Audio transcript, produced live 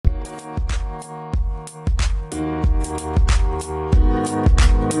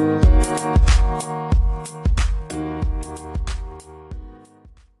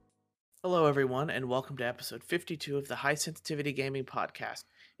everyone, and welcome to episode 52 of the High Sensitivity Gaming Podcast.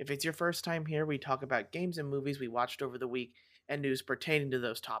 If it's your first time here, we talk about games and movies we watched over the week and news pertaining to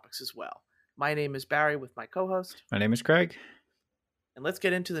those topics as well. My name is Barry with my co host, My name is Craig. and let's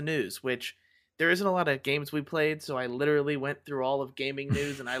get into the news, which there isn't a lot of games we played, so I literally went through all of gaming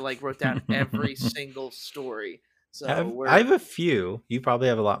news and I wrote down every single story. So I we're, have a few. You probably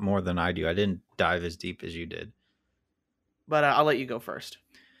have a lot more than I do. I didn't dive as deep as you did. but I'll let you go first.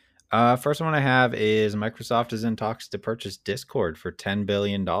 First one I have is Microsoft is in talks to purchase Discord for $10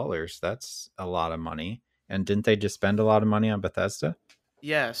 billion. That's a lot of money. And didn't they just spend a lot of money on Bethesda?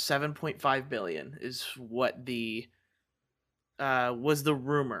 Yeah, 7.5 billion is what the was the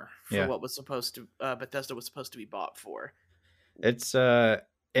rumor for Yeah. what was supposed to Bethesda was supposed to be bought for. It's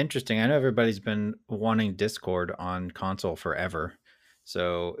interesting. I know everybody's been wanting Discord on console forever.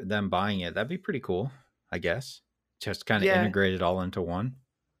 So them buying it, that'd be pretty cool, I guess. Just kind of Yeah, integrate it all into one.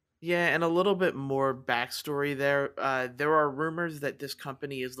 yeah, and a little bit more backstory there. There are rumors that this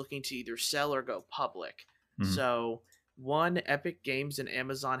company is looking to either sell or go public. Mhm. So, one, Epic Games and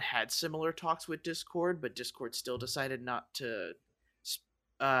Amazon had similar talks with Discord, but Discord still decided not to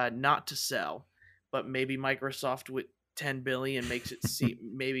sell. But maybe Microsoft with 10 billion makes it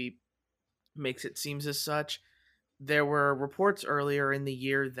makes it seems as such. There were reports earlier in the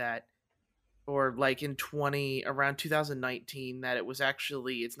year that or like in 20 around 2019 that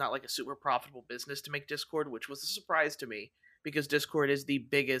it's not like a super profitable business to make Discord, which was a surprise to me because Discord is the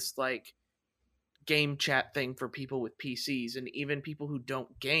biggest like game chat thing for people with PCs, and even people who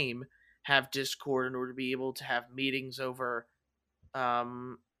don't game have Discord in order to be able to have meetings over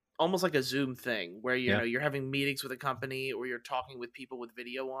um almost like a Zoom thing where Yeah. you're having meetings with a company or you're talking with people with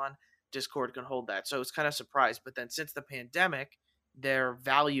video on. Discord can hold that. So it's kind of surprised, but then since the pandemic, their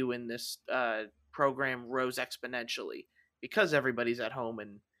value in this program rose exponentially because everybody's at home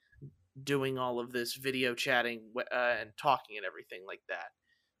and doing all of this video chatting and talking and everything like that.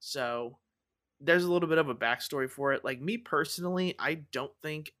 So there's a little bit of a backstory for it. Like me personally, I don't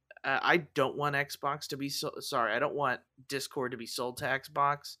want Xbox to be sorry. I don't want Discord to be sold to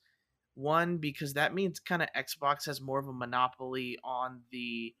Xbox. One, because that means kind of Xbox has more of a monopoly on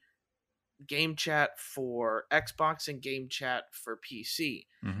the game chat for Xbox and game chat for PC.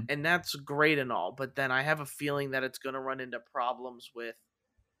 Mhm. And that's great and all, but then I have a feeling that it's going to run into problems with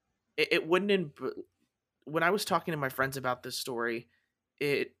it wouldn't when I was talking to my friends about this story,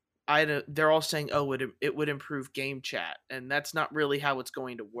 it they're all saying, "Oh, it would improve game chat," and that's not really how it's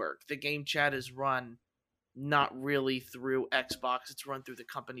going to work. The game chat is run not really through Xbox; it's run through the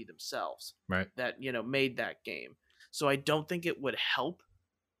company themselves Right. that made that game. So I don't think it would help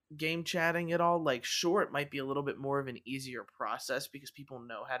game chatting at all. Like, sure, it might be a little bit more of an easier process because people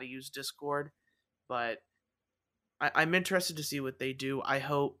know how to use Discord, but I'm interested to see what they do. I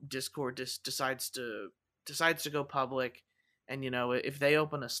hope Discord just decides to go public, and if they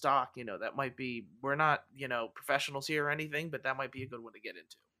open a stock, that might be we're not professionals here or anything, but that might be a good one to get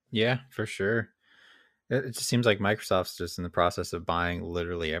into. Yeah, for sure. It just seems like Microsoft's just in the process of buying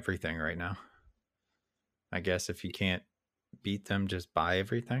literally everything right now. I guess if you can't beat them, just buy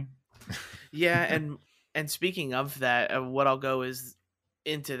everything. Yeah, and speaking of that, what I'll go is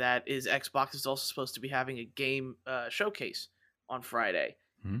into that is Xbox is also supposed to be having a game showcase on Friday,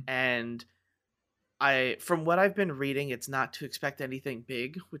 Mhm. and from what I've been reading, it's not to expect anything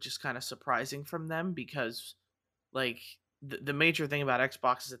big, which is kind of surprising from them because like the major thing about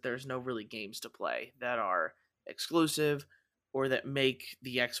Xbox is that there's no really games to play that are exclusive or that make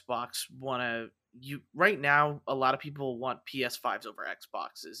the Xbox want to you right now a lot of people want PS5s over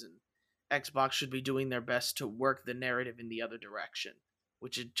Xboxes, and Xbox should be doing their best to work the narrative in the other direction,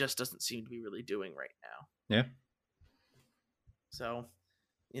 which it just doesn't seem to be really doing right now. Yeah. So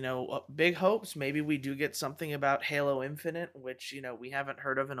big hopes. Maybe we do get something about Halo Infinite, which, we haven't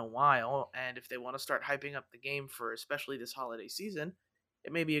heard of in a while. And if they want to start hyping up the game for especially this holiday season,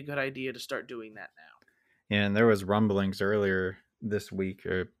 it may be a good idea to start doing that now. And there was rumblings earlier this week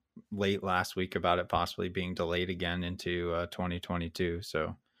or late last week about it possibly being delayed again into 2022.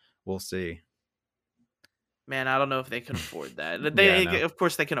 So we'll see. Man, I don't know if they can afford that. Yeah, I know. Of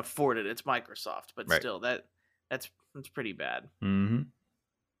course, they can afford it. It's Microsoft, but Right. still, that's pretty bad. Hmm.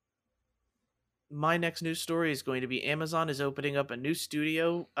 My next news story is going to be Amazon is opening up a new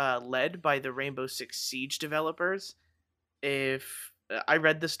studio led by the Rainbow Six Siege developers. If I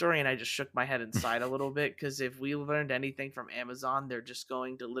read the story and I just shook my head inside a little bit because if we learned anything from Amazon, they're just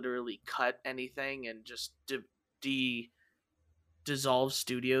going to literally cut anything and just dissolve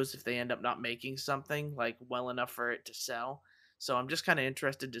studios if they end up not making something like well enough for it to sell. So I'm just kind of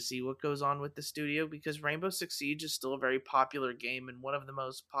interested to see what goes on with the studio because Rainbow Six Siege is still a very popular game and one of the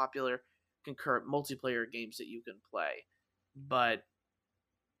most popular concurrent multiplayer games that you can play. But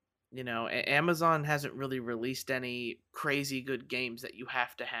Amazon hasn't really released any crazy good games that you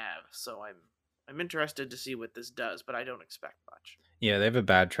have to have. So I'm interested to see what this does, but I don't expect much. Yeah, they have a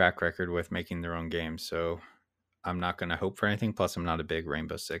bad track record with making their own games, so I'm not going to hope for anything. Plus, I'm not a big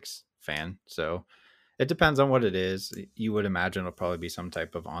Rainbow Six fan, so it depends on what it is. You would imagine it'll probably be some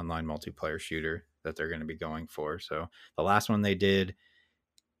type of online multiplayer shooter that they're going to be going for. So the last one they did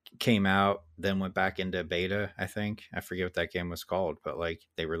came out, then went back into beta. I think I forget what that game was called, but like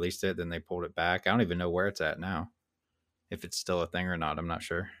they released it, then they pulled it back. I don't even know where it's at now. If it's still a thing or not, I'm not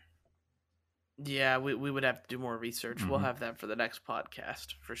sure. Yeah, we would have to do more research. We'll Mm-hmm. have that for the next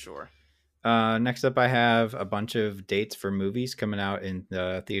podcast for sure. Next up, I have a bunch of dates for movies coming out in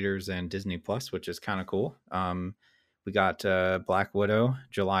the theaters and Disney Plus, which is kind of cool. We got Black Widow,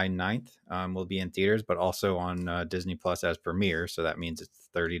 July 9th. Will be in theaters, but also on Disney Plus as premiere. So that means it's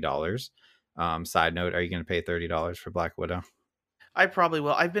 $30. Side note, are you going to pay $30 for Black Widow? I probably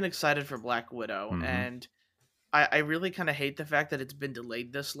will. I've been excited for Black Widow, Mm-hmm. and I really kind of hate the fact that it's been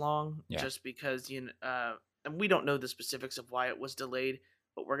delayed this long, Yeah. just because and we don't know the specifics of why it was delayed,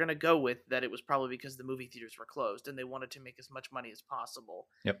 but we're gonna go with that it was probably because the movie theaters were closed and they wanted to make as much money as possible.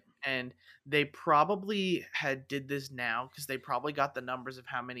 Yep. And they probably had did this now because they probably got the numbers of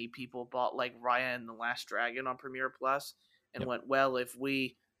how many people bought like Raya and the Last Dragon on Premiere Plus and Yep. went, well, if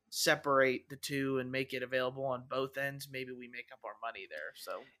we separate the two and make it available on both ends, maybe we make up our money there.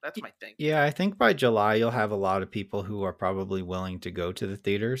 So that's my thinking. Yeah, I think by July you'll have a lot of people who are probably willing to go to the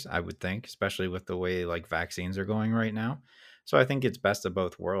theaters, I would think, especially with the way like vaccines are going right now. So I think it's best of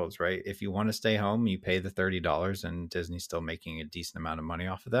both worlds, right? If you want to stay home, you pay the $30 and Disney's still making a decent amount of money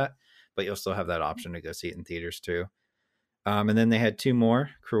off of that, but you'll still have that option to go see it in theaters too. And then they had two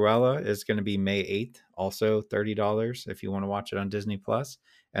more. Cruella is going to be May 8th, also $30 if you want to watch it on Disney Plus.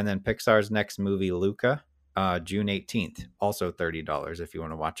 And then Pixar's next movie, Luca, June 18th, also $30 if you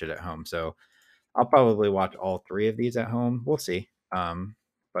want to watch it at home. So I'll probably watch all three of these at home. We'll see.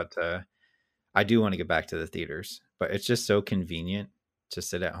 But I do want to get back to the theaters, but it's just so convenient to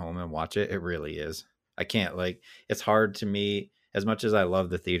sit at home and watch it. It really is. I can't like it's hard to me as much as I love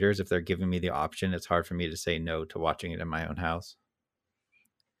the theaters. If they're giving me the option, it's hard for me to say no to watching it in my own house.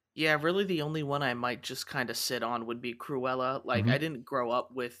 Yeah, really the only one I might just kind of sit on would be Cruella. Like Mm-hmm. I didn't grow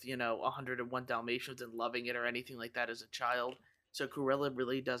up with, 101 Dalmatians and loving it or anything like that as a child. So Cruella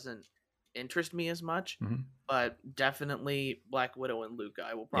really doesn't interest me as much, Mm-hmm. but definitely Black Widow and Luca.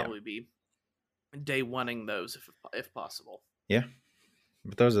 I will Yeah, probably be day oneing those if possible. yeah.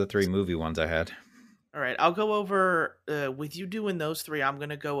 But those are the three movie ones I had. All right, I'll go over with you doing those three. I'm going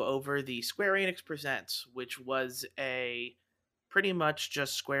to go over the Square Enix Presents, which was a pretty much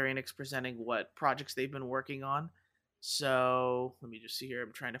just Square Enix presenting what projects they've been working on. So let me just see here.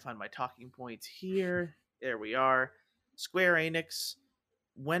 I'm trying to find my talking points here. There we are. Square Enix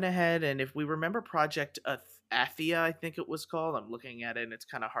went ahead and if we remember Project Athia, I think it was called. I'm looking at it and it's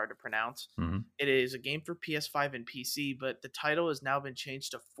kind of hard to pronounce. Mm-hmm. It is a game for PS5 and PC, but the title has now been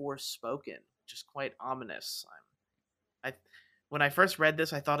changed to Forspoken, which is quite ominous. I when I first read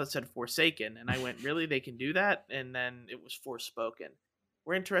this, I thought it said Forsaken, and I went, "Really? They can do that?" And then it was Forspoken.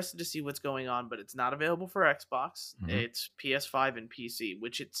 We're interested to see what's going on, but it's not available for Xbox. Mm-hmm. It's PS5 and PC,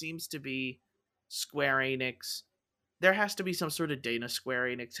 which it seems to be Square Enix. There has to be some sort of data Square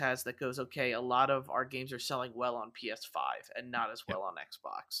Enix has that goes, okay, a lot of our games are selling well on PS5 and not as Yep. well on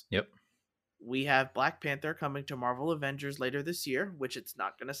Xbox. Yep. We have Black Panther coming to Marvel Avengers later this year, which it's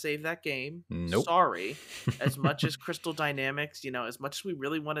not going to save that game. Nope. Sorry. As much as Crystal Dynamics, as much as we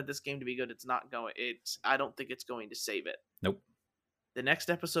really wanted this game to be good, it's not going. I don't think it's going to save it. Nope. The next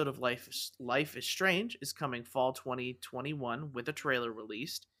episode of Life is Strange is coming fall 2021 with a trailer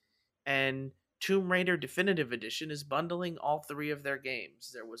released, and Tomb Raider Definitive Edition is bundling all three of their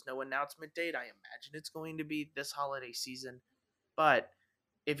games. There was no announcement date. I imagine it's going to be this holiday season, but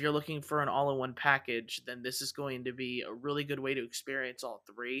if you're looking for an all-in-one package, then this is going to be a really good way to experience all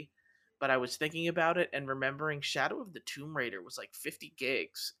three. But I was thinking about it and remembering Shadow of the Tomb Raider was like 50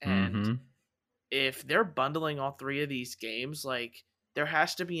 gigs. And Mm-hmm. if they're bundling all three of these games, like there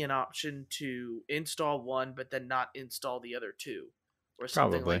has to be an option to install one but then not install the other two or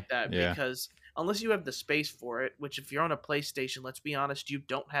something Probably. like that, Yeah. because unless you have the space for it, which if you're on a PlayStation, let's be honest, you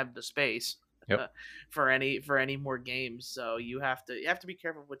don't have the space Yep. for any more games. So you have to be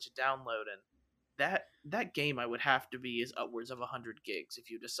careful what you download, and that game I would have to be is upwards of 100 gigs if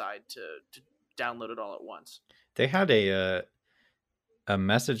you decide to download it all at once. They had a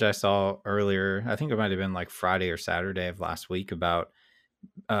message I saw earlier. I think it might have been like Friday or Saturday of last week about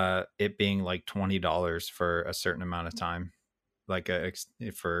it being like $20 for a certain amount of time. like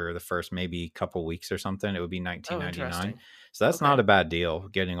for the first maybe couple weeks or something. It would be Oh, 19.99. interesting. So that's not Okay. a bad deal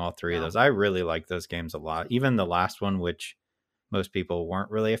getting all three of No. those. I really like those games a lot. Even the last one, which most people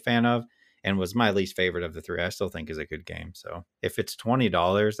weren't really a fan of and was my least favorite of the three, I still think is a good game. So if it's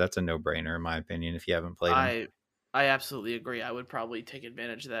 $20, that's a no-brainer in my opinion if you haven't played them. I I absolutely agree. I would probably take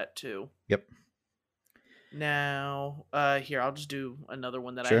advantage of that too. Yep. Now, here I'll just do another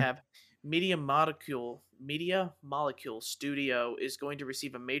one that I Sure. have. Media Molecule Studio is going to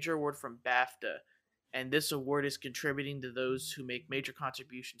receive a major award from BAFTA, and this award is contributing to those who make major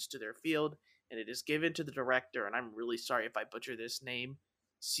contributions to their field, and it is given to the director. And I'm really sorry if I butcher this name,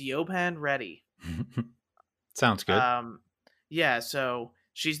 Siobhan Reddy. Sounds good. Um, yeah, so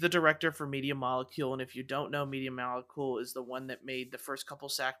she's the director for Media Molecule, and if you don't know, Media Molecule is the one that made the first couple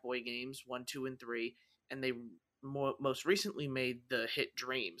Sackboy games, 1, 2, and 3, and they most recently made the hit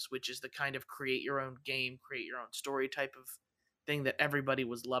Dreams, which is the kind of create your own game, create your own story type of thing that everybody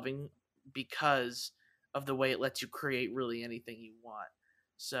was loving because of the way it lets you create really anything you want.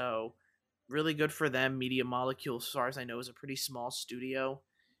 So, really good for them. Media Molecule, as far as I know, is a pretty small studio,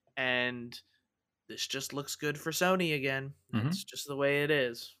 and this just looks good for Sony again. Hmm. That's just the way it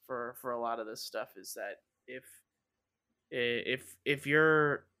is for a lot of this stuff. Is that if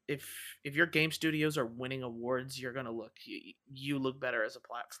your game studios are winning awards, you're gonna you look better as a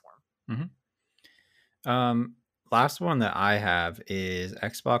platform. Hmm. Last one that I have is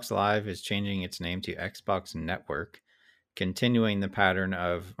Xbox Live is changing its name to Xbox Network, continuing the pattern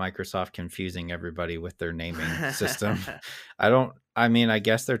of Microsoft confusing everybody with their naming system. I mean, I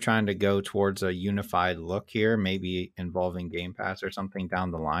guess they're trying to go towards a unified look here, maybe involving Game Pass or something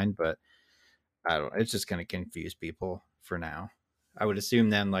down the line, but I don't, it's just going to confuse people for now. I would assume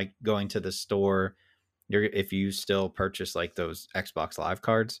then, like going to the store, if you still purchase like those Xbox Live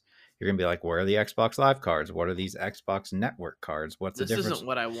cards, you're gonna be like, where are the Xbox Live cards? What are these Xbox Network cards? What's the This difference? isn't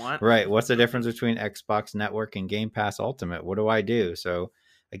what I want. Right. What's the difference between Xbox Network and Game Pass Ultimate? What do I do? So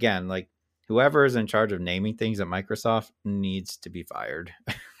again, like whoever is in charge of naming things at Microsoft needs to be fired.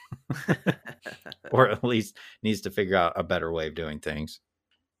 Or at least needs to figure out a better way of doing things.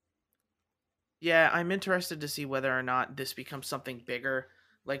 Yeah, I'm interested to see whether or not this becomes something bigger,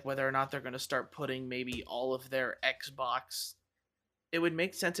 like whether or not they're going to start putting maybe all of their Xbox. It would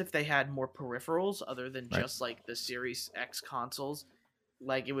make sense if they had more peripherals other than Right. just like the Series X consoles.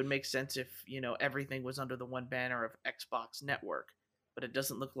 Like it would make sense if, everything was under the one banner of Xbox Network, but it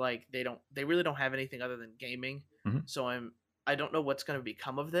doesn't look like they really don't have anything other than gaming. Mm-hmm. So I don't know what's going to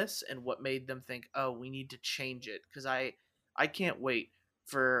become of this and what made them think, "Oh, we need to change it," cuz I can't wait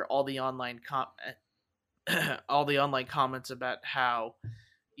for all the all the online comments about how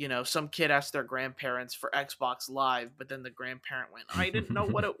some kid asked their grandparents for Xbox Live, but then the grandparent went, "I didn't know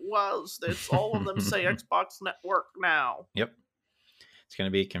what it was. It's all of them say Xbox Network now." Yep. It's going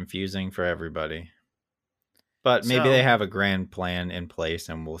to be confusing for everybody. But maybe they So, have a grand plan in place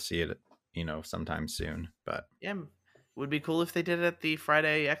and we'll see it, sometime soon. But yeah, would be cool if they did it at the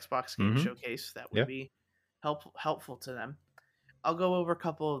Friday Xbox Game mm-hmm. Showcase. That would Yeah. be helpful to them. I'll go over a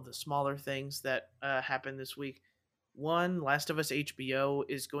couple of the smaller things that happened this week. One, Last of Us HBO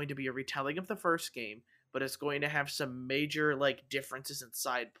is going to be a retelling of the first game, but it's going to have some major differences in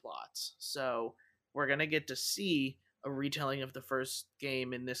side plots. So we're gonna get to see a retelling of the first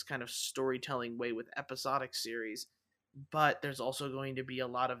game in this kind of storytelling way with episodic series. But there's also going to be a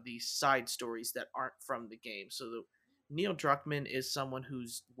lot of these side stories that aren't from the game. So Neil Druckmann is someone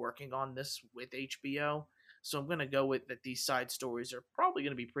who's working on this with HBO. So I'm gonna go with that. These side stories are probably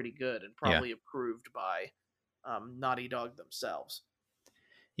going to be pretty good and Yeah. probably approved by Naughty Dog themselves.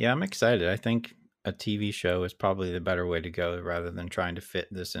 Yeah, I'm excited. I think a TV show is probably the better way to go rather than trying to fit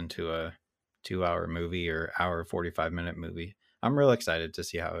this into a 2 hour movie or hour 45-minute movie. I'm real excited to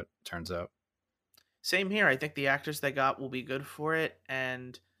see how it turns out. Same here. I think the actors they got will be good for it,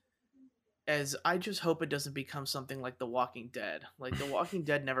 and as I just hope it doesn't become something like The Walking Dead. Like The Walking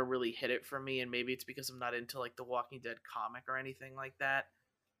Dead never really hit it for me, and maybe it's because I'm not into like The Walking Dead comic or anything like that.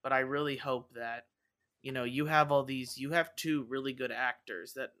 But I really hope that you have two really good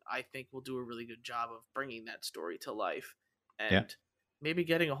actors that I think will do a really good job of bringing that story to life, Yeah, and maybe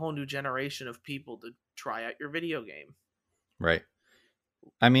getting a whole new generation of people to try out your video game. right.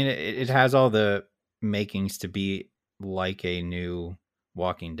 I mean, it has all the makings to be like a new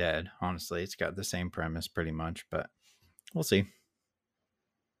Walking Dead. Honestly, it's got the same premise pretty much, but we'll see.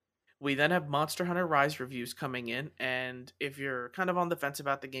 We then have Monster Hunter Rise reviews coming in, and if you're kind of on the fence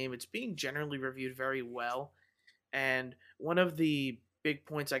about the game, it's being generally reviewed very well. And one of the big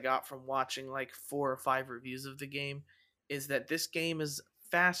points I got from watching like 4 or 5 reviews of the game is that this game is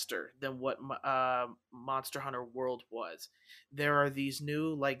faster than what Monster Hunter World was. There are these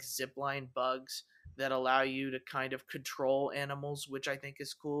new like zipline bugs that allow you to kind of control animals, which I think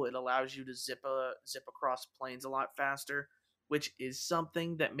is cool. It allows you to zip across planes a lot faster, which is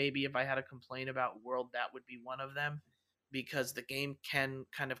something that maybe if I had a complaint about World, that would be one of them, because the game can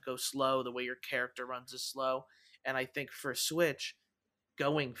kind of go slow. The way your character runs is slow, and I think for Switch,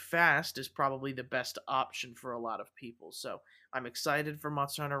 going fast is probably the best option for a lot of people. So I'm excited for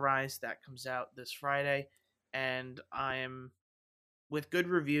Monster Hunter Rise. That comes out this Friday, and I'm with good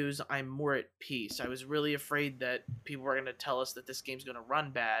reviews. I'm more at peace. I was really afraid that people were going to tell us that this game's going to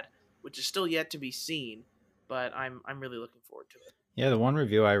run bad, which is still yet to be seen. But I'm really looking forward to it. Yeah, the one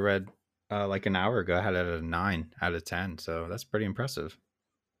review I read like an hour ago had it at a 9 out of 10, so that's pretty impressive.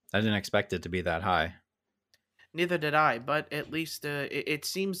 I didn't expect it to be that high. Neither did I, but at least it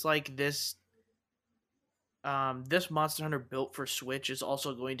seems like this Monster Hunter built for Switch is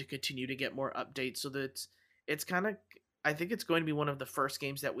also going to continue to get more updates, so that it's kind of, I think it's going to be one of the first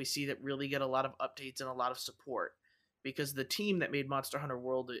games that we see that really get a lot of updates and a lot of support, because the team that made Monster Hunter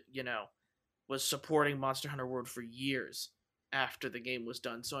World, was supporting Monster Hunter World for years after the game was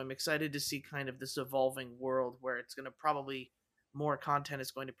done. So I'm excited to see kind of this evolving world where it's going to probably more content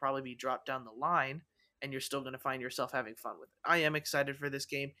is going to probably be dropped down the line, and you're still going to find yourself having fun with it. I am excited for this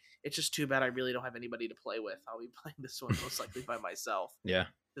game. It's just too bad I really don't have anybody to play with. I'll be playing this one most likely by myself, Yeah.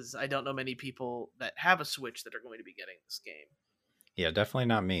 because I don't know many people that have a Switch that are going to be getting this game. Yeah, definitely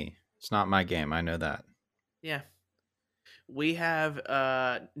not me. It's not my game. I know that. Yeah. We have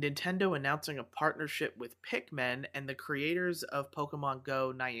Nintendo announcing a partnership with Pikmin and the creators of Pokemon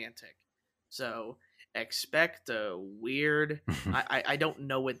Go Niantic. So expect a weird. I don't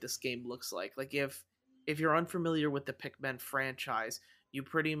know what this game looks like. Like if you're unfamiliar with the Pikmin franchise, you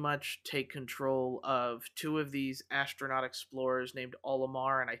pretty much take control of two of these astronaut explorers named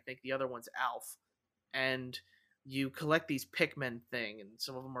Olimar, and I think the other one's Alf, and you collect these Pikmin thing, and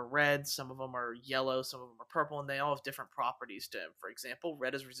some of them are red, some of them are yellow, some of them are purple, and they all have different properties to them. For example,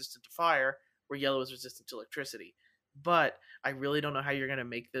 red is resistant to fire, where yellow is resistant to electricity. But I really don't know how you're going to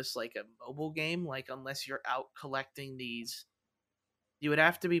make this like a mobile game, like unless you're out collecting these. You would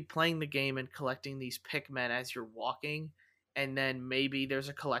have to be playing the game and collecting these Pikmin as you're walking, and then maybe there's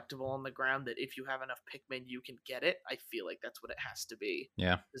a collectible on the ground that if you have enough Pikmin, you can get it. I feel like that's what it has to be,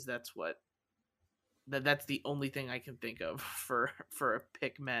 Yeah. because that's the only thing I can think of for a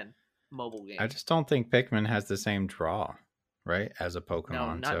Pikmin mobile game. I just don't think Pikmin has the same draw, right, as a No,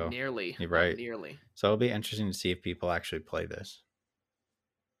 Pokemon. not So nearly. you're Not right. nearly. So it'll be interesting to see if people actually play this.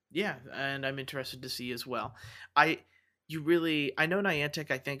 Yeah, and I'm interested to see as well. I know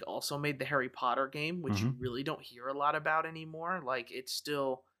Niantic I think also made the Harry Potter game, which you Hmm. really don't hear a lot about anymore. Like it's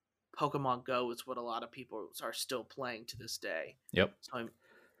still Pokemon Go is what a lot of people are still playing to this day. Yep. So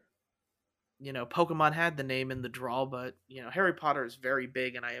Pokemon had the name in the draw, but Harry Potter is very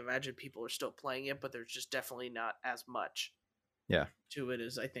big, and I imagine people are still playing it, but there's just definitely not as much Yeah. to it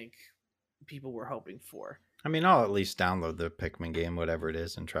as I think people were hoping for. I mean, I'll at least download the Pikmin game, whatever it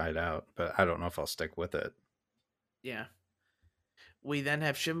is, and try it out, but I don't know if I'll stick with it. Yeah. We then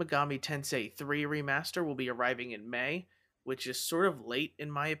have Shin Megami Tensei 3 Remaster will be arriving in May, which is sort of late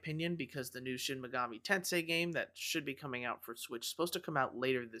in my opinion because the new Shin Megami Tensei game that should be coming out for Switch is supposed to come out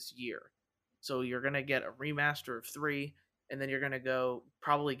later this year. So you're going to get a remaster of 3, and then you're going to go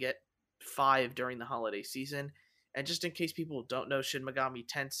probably get 5 during the holiday season. And just in case people don't know, Shin Megami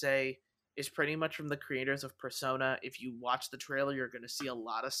Tensei is pretty much from the creators of Persona. If you watch the trailer, you're going to see a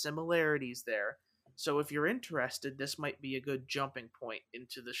lot of similarities there. So if you're interested, this might be a good jumping point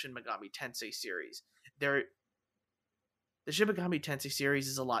into the Shin Megami Tensei series. The Shin Megami Tensei series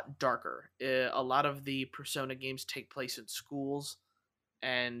is a lot darker. A lot of the Persona games take place in schools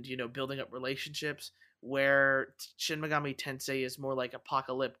and building up relationships, where Shin Megami Tensei is more like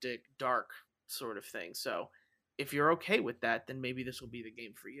apocalyptic, dark sort of thing. So if you're okay with that, then maybe this will be the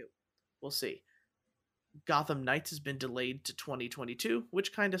game for you. We'll see. Gotham Knights has been delayed to 2022,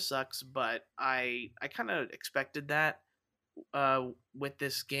 which kind of sucks, but I kind of expected that with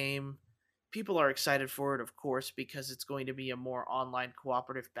this game. People are excited for it, of course, because it's going to be a more online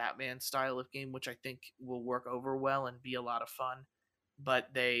cooperative Batman style of game, which I think will work over well and be a lot of fun. But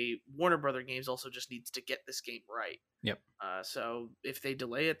Warner Brother Games also just needs to get this game right. Yep. So if they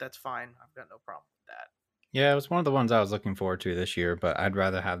delay it, that's fine. I've got no problem with that. Yeah, it was one of the ones I was looking forward to this year, but I'd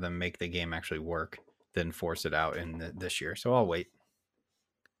rather have them make the game actually work than force it out in this year. So I'll wait.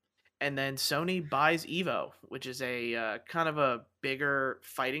 And then Sony buys Evo, which is a kind of a bigger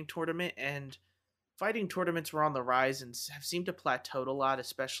fighting tournament. And fighting tournaments were on the rise and have seemed to plateau a lot,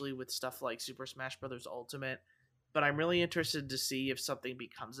 especially with stuff like Super Smash Bros. Ultimate. but I'm really interested to see if something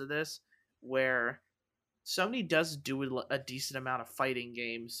becomes of this, where Sony does do a decent amount of fighting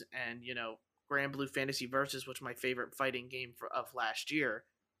games, and Grand Blue Fantasy Versus was my favorite fighting game of last year.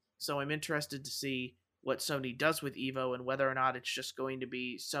 So I'm interested to see what Sony does with Evo and whether or not it's just going to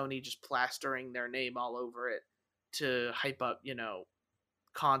be Sony just plastering their name all over it to hype up,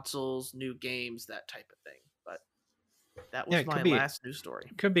 consoles, new games, that type of thing. But that Yeah, was my last news story.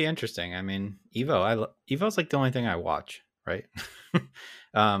 could be interesting. I mean, Evo's like the only thing I watch, right?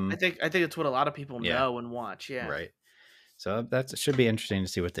 I think it's what a lot of people Yeah, know and watch. Yeah. right. So that should be interesting to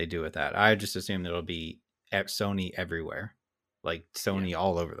see what they do with that. I just assume that it'll be at Sony everywhere, like Yeah. Sony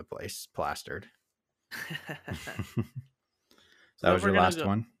all over the place, plastered. So that So was we're your gonna last go.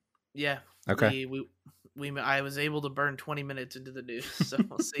 one. Yeah, Okay. I was able to burn 20 minutes into the news, so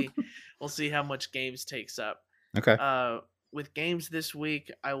we'll see how much games takes up. Okay. Uh, with games this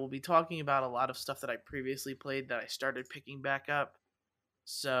week, I will be talking about a lot of stuff that I previously played that I started picking back up.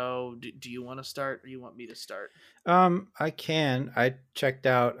 So, do you want to start, or you want me to start? I can. I checked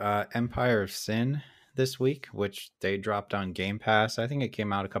out Empire of Sin this week, which they dropped on Game Pass. I think it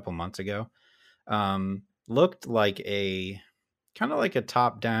came out a couple months ago. Looked like a kind of like a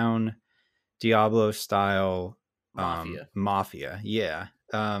top-down Diablo style Mafia. mafia. Yeah.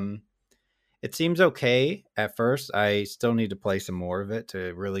 It seems okay at first. I still need to play some more of it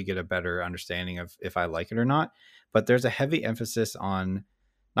to really get a better understanding of if I like it or not. But there's a heavy emphasis on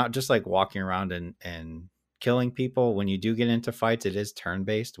not just like walking around and killing people. When you do get into fights, it is turn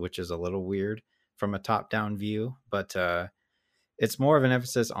based, which is a little weird from a top down view. But it's more of an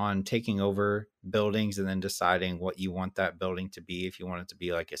emphasis on taking over buildings and then deciding what you want that building to be. If you want it to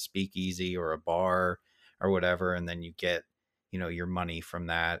be like a speakeasy or a bar or whatever, and then you get your money from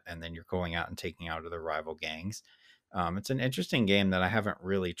that, and then you're going out and taking out other rival gangs. It's an interesting game that I haven't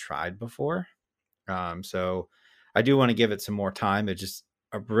really tried before, so I do want to give it some more time. It just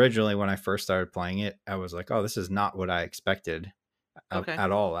originally when I first started playing it, I was like, oh, this is not what I expected Okay.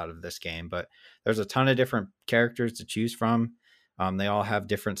 at all out of this game. But there's a ton of different characters to choose from. They all have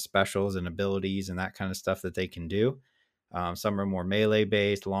different specials and abilities and that kind of stuff that they can do. Some are more melee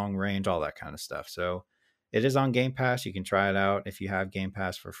based, long range, all that kind of stuff. So it is on Game Pass. You can try it out if you have Game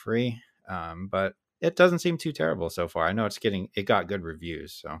Pass for free. But it doesn't seem too terrible so far. I know it got good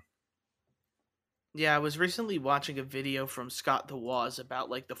reviews. So Yeah, I was recently watching a video from Scott the Woz about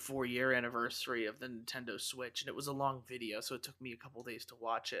like the 4-year anniversary of the Nintendo Switch, and it was a long video, so it took me a couple days to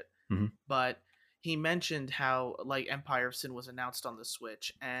watch it. mhm. But he mentioned how like Empire of Sin was announced on the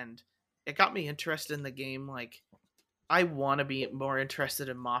Switch, and it got me interested in the game. Like, I want to be more interested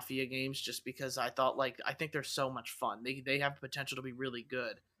in Mafia games just because I think they're so much fun. They have potential to be really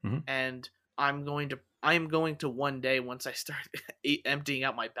good, Mhm. and I am going to one day once I start emptying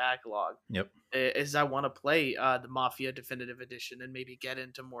out my backlog Yep. is I want to play the Mafia Definitive Edition and maybe get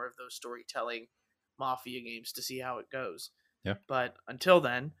into more of those storytelling Mafia games to see how it goes. Yeah. But until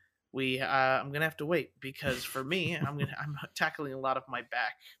then, I'm gonna have to wait because for me, I'm tackling a lot of my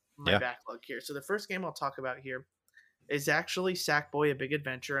Yeah. backlog here. So the first game I'll talk about here is actually Sackboy: A Big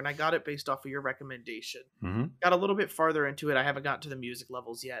Adventure, and I got it based off of your recommendation. Hmm. Got a little bit farther into it. I haven't gotten to the music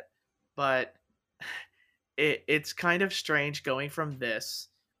levels yet, but it's kind of strange going from this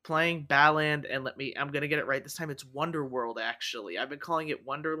playing Baland and I'm gonna get it right this time. It's Wonderworld actually. I've been calling it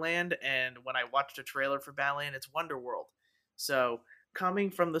Wonderland, and when I watched a trailer for Baland, it's Wonderworld. So coming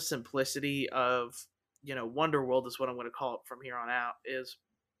from the simplicity of Wonderworld is what I'm gonna call it from here on out. Is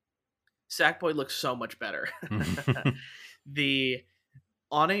Sackboy looks so much better. the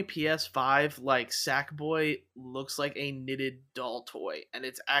On a PS5, like Sackboy looks like a knitted doll toy, and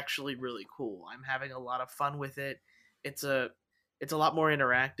it's actually really cool. I'm having a lot of fun with it. It's a it's a lot more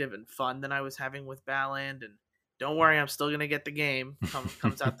interactive and fun than I was having with Baland. And don't worry, I'm still gonna get the game.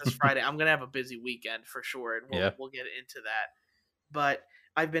 Comes out this Friday. I'm gonna have a busy weekend for sure, and Yeah. we'll get into that. But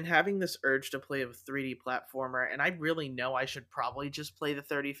I've been having this urge to play a 3D platformer, and I really know I should probably just play the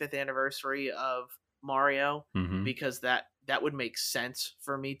 35th anniversary of Mario Hmm. because that would make sense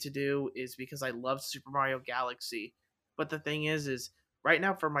for me to do is because I love Super Mario Galaxy. But the thing is right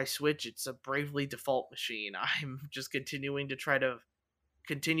now for my Switch it's a Bravely Default machine. I'm just continuing to try to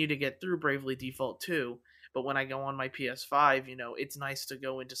continue to get through Bravely Default 2, but when I go on my PS5, it's nice to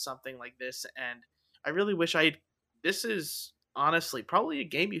go into something like this. And I really wish this is honestly probably a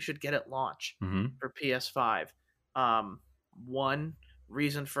game you should get at launch Hmm. for PS5. One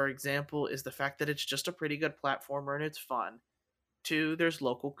reason, for example, is the fact that it's just a pretty good platformer and it's fun. Two, there's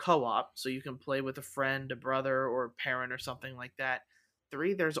local co-op, so you can play with a friend, a brother, or a parent or something like that.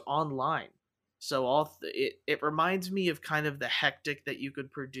 Three, there's online. So it reminds me of kind of the hectic that you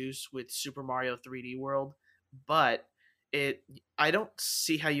could produce with Super Mario 3D World, but it I don't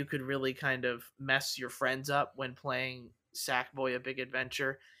see how you could really kind of mess your friends up when playing Sackboy: A Big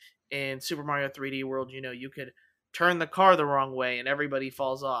Adventure. In Super Mario 3D World, you could turn the car the wrong way and everybody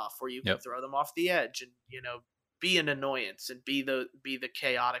falls off, or you can Yep. throw them off the edge and be an annoyance and be the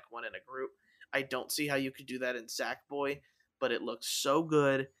chaotic one in a group. I don't see how you could do that in Sackboy, but it looks so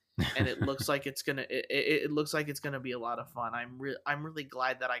good, and it looks like it looks like it's gonna be a lot of fun. I'm really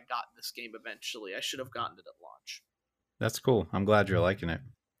glad that I got this game eventually. I should have gotten it at launch. That's cool. I'm glad you're liking it.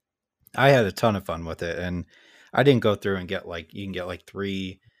 I had a ton of fun with it, and I didn't go through and get like you can get like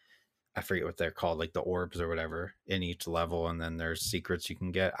three. I forget what they're called, like the orbs or whatever in each level, and then there's secrets you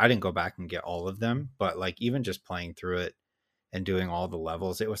can get. I didn't go back and get all of them, but like even just playing through it and doing all the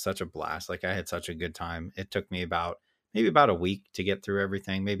levels, it was such a blast. Like I had such a good time. It took me about maybe about a week to get through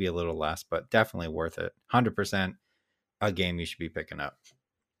everything, maybe a little less, but definitely worth it. 100% a game you should be picking up.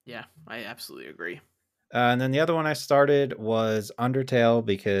 Yeah, I absolutely agree. And then the other one I started was Undertale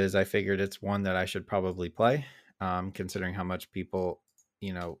because I figured it's one that I should probably play, considering how much people,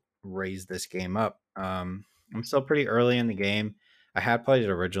 raise this game up. I'm still pretty early in the game. I had played it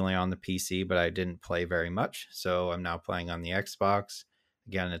originally on the PC, but I didn't play very much. So I'm now playing on the Xbox.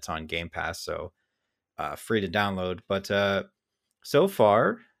 Again, it's on Game Pass, so free to download. But so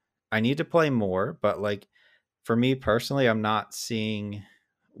far, I need to play more. But like for me personally, I'm not seeing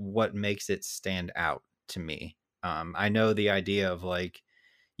what makes it stand out to me. I know the idea of like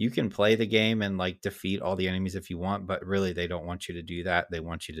you can play the game and like defeat all the enemies if you want, but really they don't want you to do that. They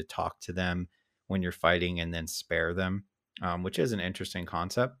want you to talk to them when you're fighting and then spare them, which is an interesting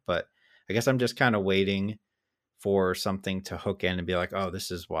concept. But I guess I'm just kind of waiting for something to hook in and be like, oh,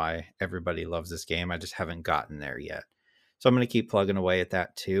 this is why everybody loves this game. I just haven't gotten there yet. So I'm going to keep plugging away at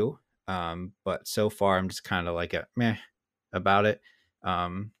that too. But so far, I'm just kind of like a meh about it.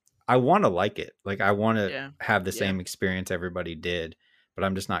 I want to like it. Like, I want to Yeah. have the Yeah. same experience everybody did, but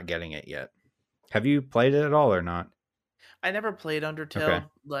I'm just not getting it yet. Have you played it at all or not? I never played Okay. Undertale.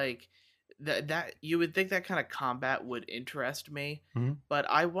 Like that you would think that kind of combat would interest me, Hmm. but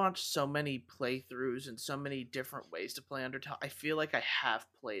I watched so many playthroughs and so many different ways to play Undertale. I feel like I have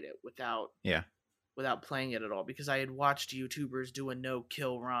played it Yeah. without playing it at all because I had watched YouTubers do a no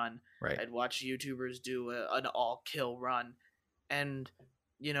kill run. Right. I'd watched YouTubers do an all kill run, and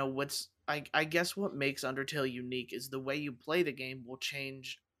I guess what makes Undertale unique is the way you play the game will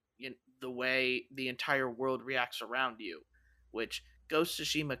change the way the entire world reacts around you, which Ghost of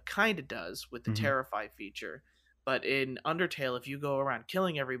Tsushima kind of does with the Hmm. Terrify feature. But in Undertale, if you go around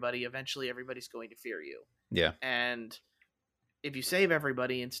killing everybody, eventually everybody's going to fear you. Yeah. And if you save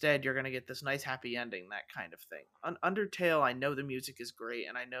everybody instead, you're going to get this nice happy ending, that kind of thing. Undertale, I know the music is great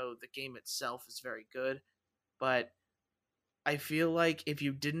and I know the game itself is very good, but I feel like if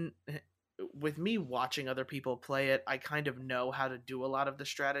you didn't with me watching other people play it, I kind of know how to do a lot of the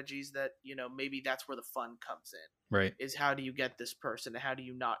strategies that, maybe that's where the fun comes Right. in. Is how do you get this person? How do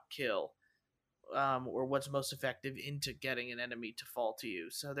you not kill? Or what's most effective into getting an enemy to fall to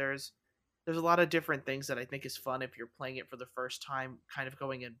you. So there's a lot of different things that I think is fun if you're playing it for the first time, kind of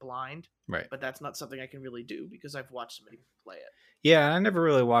going in blind. Right. But that's not something I can really do because I've watched so many people play it. Yeah. I never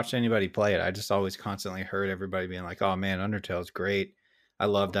really watched anybody play it. I just always constantly heard everybody being like, oh man, Undertale's great. I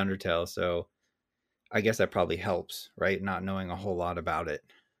loved Undertale. So I guess that probably helps, right? Not knowing a whole lot about it,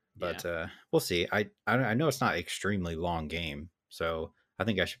 Yeah. but we'll see. I know it's not an extremely long game, so I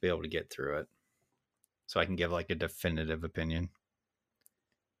think I should be able to get through it, so I can give like a definitive opinion.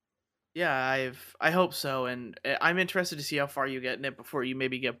 Yeah, I hope so, and I'm interested to see how far you get in it before you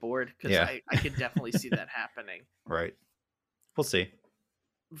maybe get bored, because Yeah, I could definitely see that happening. right. We'll see.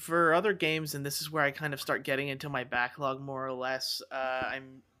 For other games, and this is where I kind of start getting into my backlog more or less.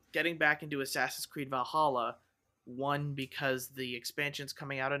 I'm getting back into Assassin's Creed Valhalla. One because the expansion's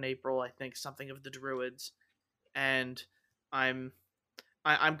coming out in April. I think something of the Druids, and I'm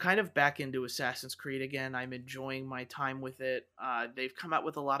I'm kind of back into Assassin's Creed again. I'm enjoying my time with it. They've come out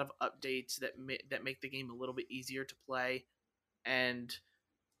with a lot of updates that make the game a little bit easier to play, and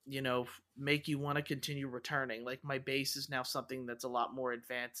make you want to continue returning. Like my base is now something that's a lot more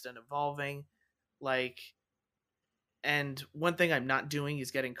advanced and evolving. Like, and one thing I'm not doing is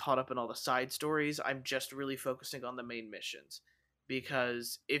getting caught up in all the side stories. I'm just really focusing on the main missions.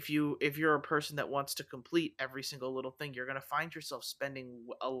 Because if you're a person that wants to complete every single little thing, you're going to find yourself spending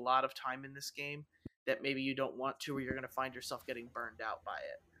a lot of time in this game that maybe you don't want to, or you're going to find yourself getting burned out by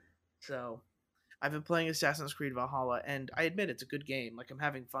it. So, I've been playing Assassin's Creed Valhalla, and I admit it's a good game. Like I'm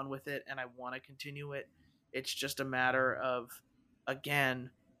having fun with it, and I want to continue it. It's just a matter of,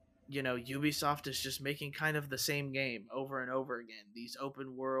 again, Ubisoft is just making kind of the same game over and over again. These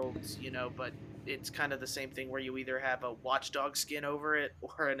open worlds, but it's kind of the same thing where you either have a Watchdog skin over it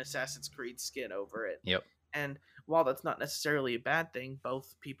or an Assassin's Creed skin over it. Yep. And while that's not necessarily a bad thing,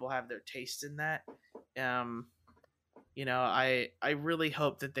 both people have their tastes in that. Um, I really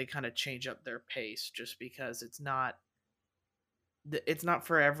hope that they kind of change up their pace, just because it's not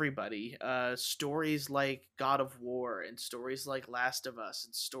for everybody. Stories like God of War and stories like Last of Us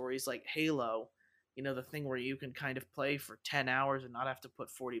and stories like Halo, the thing where you can kind of play for 10 hours and not have to put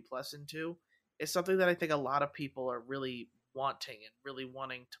 40 plus into, is something that I think a lot of people are really wanting and really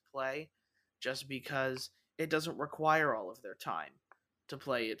wanting to play, just because it doesn't require all of their time to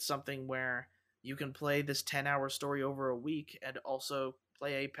play. It's something where you can play this 10-hour story over a week and also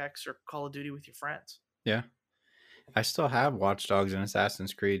play Apex or Call of Duty with your friends. Yeah. I still have Watch Dogs and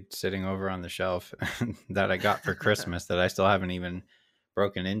Assassin's Creed sitting over on the shelf that I got for Christmas that I still haven't even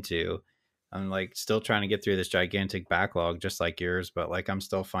broken into. I'm like still trying to get through this gigantic backlog just like yours, but like I'm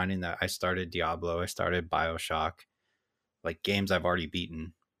still finding that I started Diablo, I started BioShock, like games I've already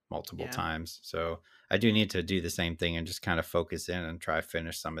beaten multiple Yeah. times. So I do need to do the same thing and just kind of focus in and try to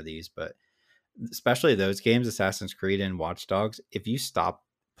finish some of these. But especially those games, Assassin's Creed and Watch Dogs, if you stop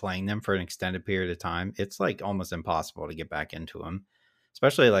playing them for an extended period of time, it's like almost impossible to get back into them.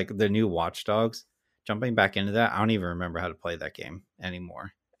 Especially like the new Watch Dogs, jumping back into that, I don't even remember how to play that game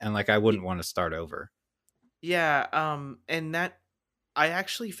anymore. And like I wouldn't want to start over. Yeah, and that I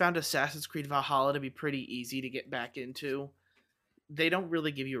actually found Assassin's Creed Valhalla to be pretty easy to get back into. They don't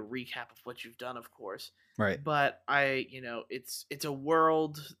really give you a recap of what you've done, of course, Right. but it's a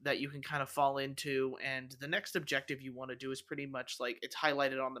world that you can kind of fall into, and the next objective you want to do is pretty much like it's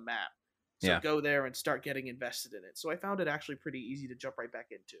highlighted on the map. So Yeah. go there and start getting invested in it. So I found it actually pretty easy to jump right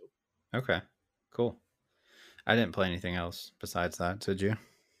back into. Okay. Cool. I didn't play anything else besides that, did you?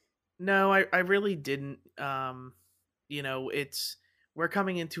 No, I really didn't. It's we're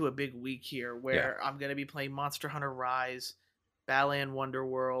coming into a big week here Yeah. where I'm gonna be playing Monster Hunter Rise, Balan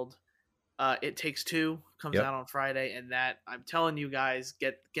Wonderworld. It Takes Two comes Yep. out on Friday, and that I'm telling you guys,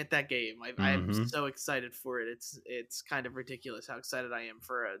 get that game. I'm Mm-hmm. so excited for it. It's kind of ridiculous how excited I am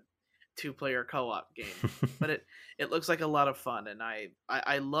for a two-player co-op game, but it looks like a lot of fun, and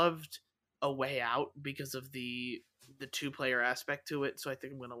I loved A Way Out because of the two-player aspect to it. So I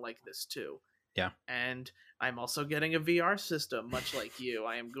think I'm gonna like this too. Yeah. And I'm also getting a VR system, much like you.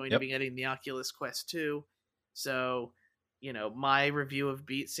 I am going to Yep. be getting the Oculus Quest 2. So, my review of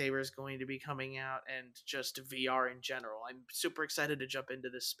Beat Saber is going to be coming out, and just VR in general. I'm super excited to jump into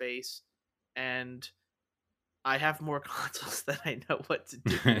this space, and I have more consoles than I know what to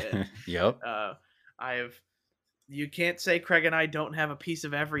do with. Yep. I've You can't say Craig and I don't have a piece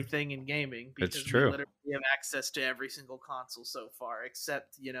of everything in gaming, It's because we true. literally have access to every single console so far,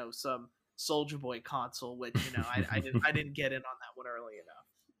 except some Soldier Boy console, which I didn't get in on that one early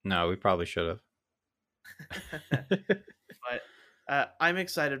No, we probably should enough. have. But I'm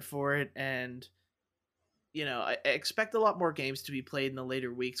excited for it, and I expect a lot more games to be played in the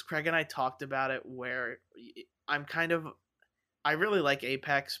later weeks. Craig and I talked about it, where I'm kind of I really like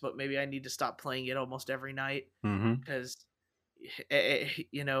Apex, but maybe I need to stop playing it almost every night, Mm-hmm. because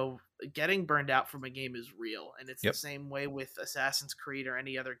getting burned out from a game is real, and it's the Yep. same way with Assassin's Creed or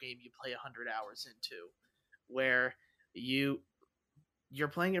any other game you play 100 hours into, where you you're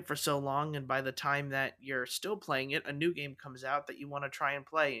playing it for so long, and by the time that you're still playing it, a new game comes out that you want to try and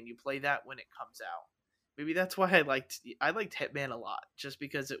play, and you play that when it comes out. Maybe that's why I liked Hitman a lot, just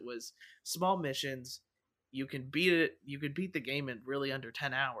because it was small missions. You can beat it. You could beat the game in really under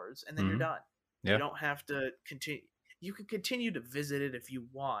 10 hours, and then you're Mm-hmm. done. You Yeah. don't have to continue. You can continue to visit it if you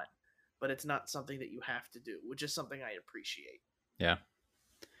want, but it's not something that you have to do, which is something I appreciate. Yeah.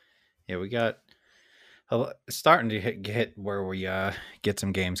 Yeah. We got starting to get where we get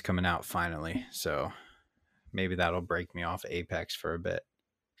some games coming out finally. So maybe that'll break me off Apex for a bit,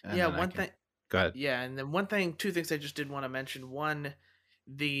 and Yeah, then I one can thing. go ahead. Yeah, and then two things I just did want to mention. One,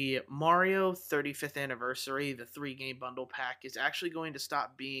 the Mario 35th anniversary, the 3 game bundle pack, is actually going to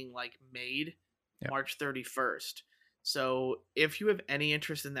stop being like made Yep. March 31st. So if you have any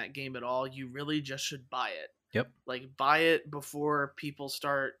interest in that game at all, you really just should buy it. Yep. Like, buy it before people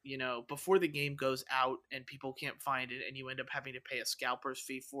start, before the game goes out and people can't find it, and you end up having to pay a scalper's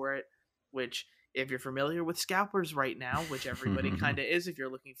fee for it, which, if you're familiar with scalpers right now, which everybody kind of is if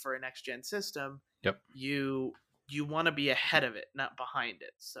you're looking for a next gen system, Yep. you want to be ahead of it, not behind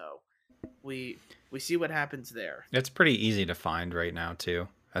it. So we see what happens there. It's pretty easy to find right now too.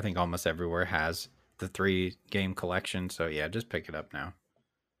 I think almost everywhere has the 3 game collection. So yeah, just pick it up now.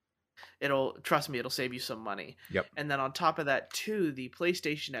 It'll trust me, it'll save you some money. Yep. And then on top of that too, the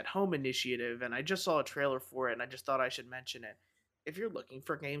PlayStation at Home initiative, and I just saw a trailer for it and I just thought I should mention it. If you're looking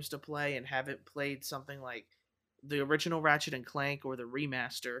for games to play and haven't played something like the original Ratchet and Clank or the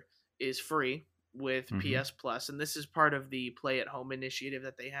remaster is free with Hmm. PS Plus, and this is part of the Play at Home initiative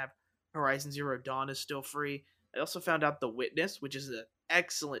that they have. Horizon Zero Dawn is still free. I also found out The Witness, which is an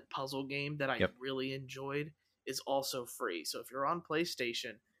excellent puzzle game that I Yep. really enjoyed, is also free. So if you're on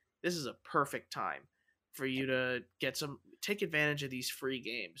PlayStation, this is a perfect time for you to take advantage of these free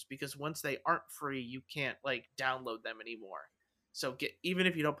games because once they aren't free, you can't like download them anymore. So get even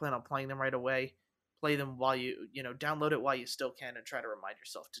if you don't plan on playing them right away, play them while download it while you still can and try to remind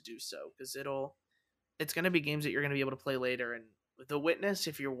yourself to do so because it's going to be games that you're going to be able to play later. And with The Witness,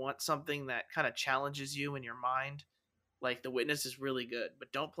 if you want something that kind of challenges you in your mind, like The Witness is really good,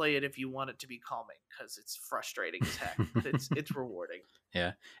 but don't play it if you want it to be calming because it's frustrating as heck. But it's rewarding.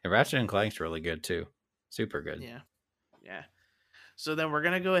 Yeah. And Ratchet and Clank's really good too. Super good. Yeah, yeah. So then we're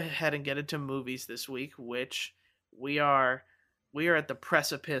gonna go ahead and get into movies this week, which we are we are at the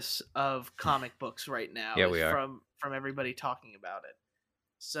precipice of comic books right now, Yeah, is we are. from everybody talking about it.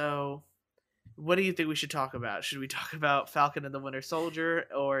 So what do you think we should talk about? Should we talk about Falcon and the Winter Soldier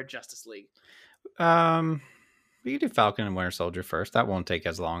or Justice League? Um, we can do Falcon and Winter Soldier first. That won't take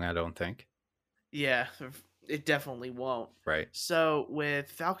as long, I don't think. Yeah, it definitely won't. Right. So with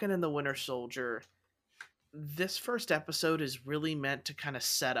Falcon and the Winter Soldier, this first episode is really meant to kind of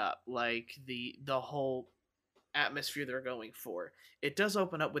set up like the whole atmosphere they're going for. It does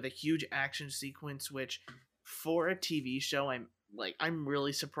open up with a huge action sequence, which for a TV show, I'm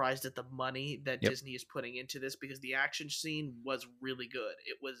really surprised at the money that Yep. Disney is putting into this because the action scene was really good.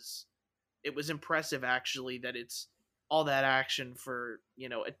 It was impressive actually that it's all that action for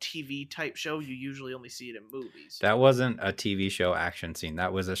a TV type show. You usually only see it in movies. That wasn't a TV show action scene.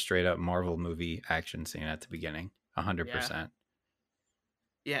 That was a straight up Marvel movie action scene at the beginning. Yeah, 100%.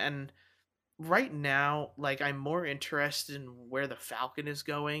 yeah, and right now, like I'm more interested in where the Falcon is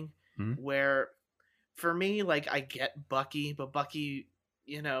going. Hmm. Where for me, like I get Bucky, but Bucky,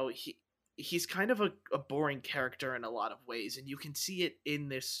 he's kind of a boring character in a lot of ways, and you can see it in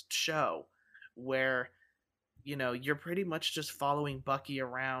this show where you're pretty much just following Bucky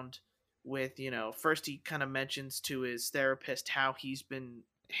around with first he kind of mentions to his therapist how he's been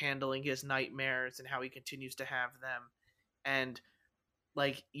handling his nightmares and how he continues to have them, and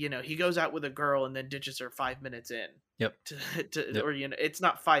like he goes out with a girl and then ditches her 5 minutes in Yep. to Yep. or it's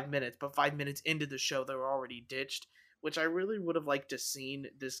not 5 minutes but 5 minutes into the show they're already ditched, which I really would have liked to seen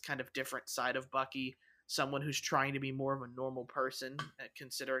this kind of different side of Bucky, someone who's trying to be more of a normal person,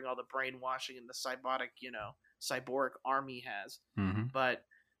 considering all the brainwashing and the cyborg army has. Hmm. But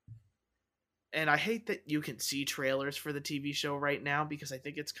and I hate that you can see trailers for the TV show right now because I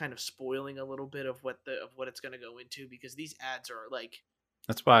think it's kind of spoiling a little bit of what it's going to go into because these ads are like,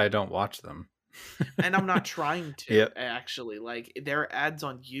 That's why I don't watch them. and I'm not trying to Yep. actually. Like there are ads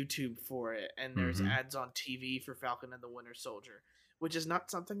on YouTube for it, and there's Hmm. ads on TV for Falcon and the Winter Soldier, which is not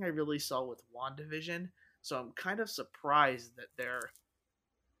something I really saw with WandaVision. So I'm kind of surprised that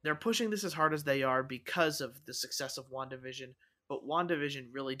they're pushing this as hard as they are because of the success of WandaVision. But WandaVision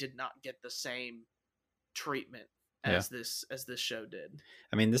really did not get the same treatment Yeah. as this show did.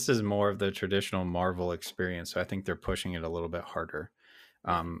 I mean, this is more of the traditional Marvel experience, so I think they're pushing it a little bit harder.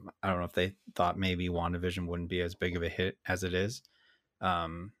 Yeah, I don't know if they thought maybe WandaVision wouldn't be as big of a hit as it is.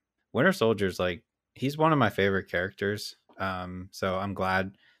 Um, Winter Soldier's like he's one of my favorite characters. So I'm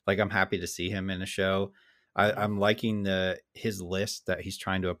glad, like I'm happy to see him in a show. hmm I'm liking his list that he's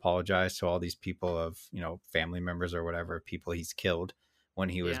trying to apologize to all these people of family members or whatever people he's killed when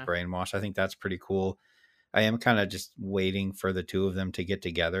he was yeah, brainwashed. I think that's pretty cool. I am kind of just waiting for the two of them to get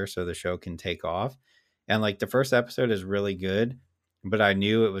together so the show can take off. And like the first episode is really good, but I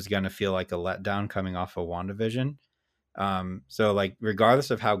knew it was going to feel like a letdown coming off of WandaVision. So like regardless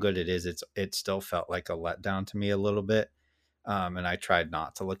of how good it is, it still felt like a letdown to me a little bit. And I tried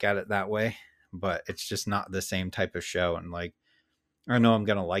not to look at it that way, but it's just not the same type of show. And like I know I'm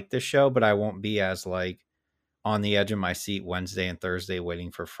gonna like this show, but I won't be as like on the edge of my seat Wednesday and Thursday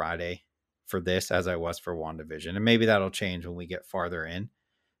waiting for Friday for this as I was for WandaVision. And maybe that'll change when we get farther in.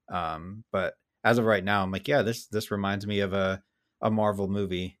 But as of right now, I'm like, yeah, this reminds me of a Marvel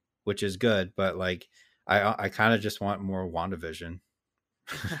movie, which is good, but like I kind of just want more WandaVision,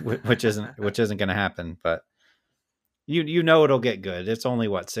 which isn't going to happen. But you know it'll get good. It's only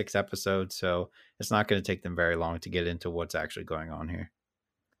what 6 episodes, so it's not going to take them very long to get into what's actually going on here.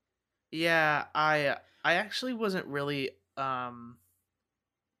 yeah. I actually wasn't really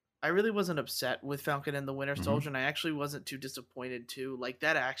I really wasn't upset with Falcon and the Winter Hmm. Soldier, and I actually wasn't too disappointed too. Like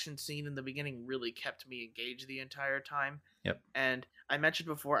that action scene in the beginning really kept me engaged the entire time. Yep. And I mentioned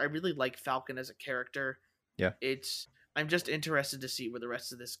before, I really like Falcon as a character. Yeah. It's I'm just interested to see where the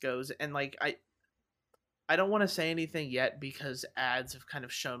rest of this goes. And like I don't want to say anything yet because ads have kind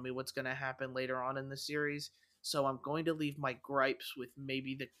of shown me what's going to happen later on in the series. So I'm going to leave my gripes with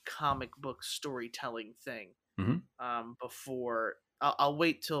maybe the comic book storytelling thing Hmm. before I'll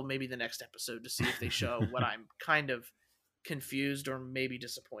wait till maybe the next episode to see if they show what I'm kind of confused or maybe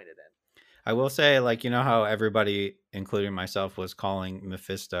disappointed in. I will say, like, you know how everybody, including myself, was calling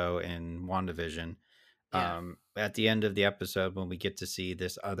Mephisto in WandaVision. Yeah, At the end of the episode, when we get to see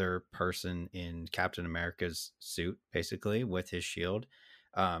this other person in Captain America's suit, basically with his shield,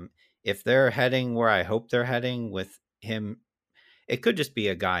 um, if they're heading where I hope they're heading with him, it could just be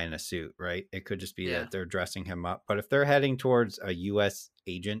a guy in a suit, right? It could just be yeah, that they're dressing him up. But if they're heading towards a U.S.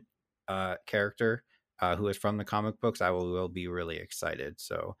 agent character who is from the comic books, I will be really excited.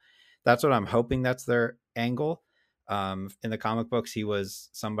 So that's what I'm hoping. That's their angle. In the comic books, he was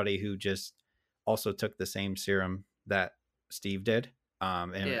somebody who just also took the same serum that Steve did,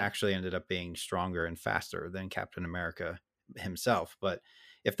 and it yeah. actually ended up being stronger and faster than Captain America himself. But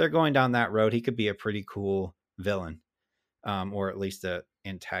if they're going down that road, he could be a pretty cool villain, or at least a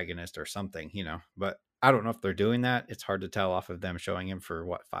antagonist or something, you know. But I don't know if they're doing that. It's hard to tell off of them showing him for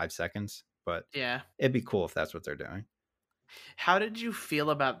what, 5 seconds. But Yeah. it'd be cool if that's what they're doing. How did you feel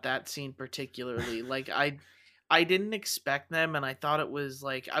about that scene particularly? Like I didn't expect them and I thought it was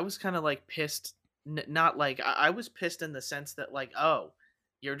like I was kind of like pissed not like I was pissed in the sense that like oh,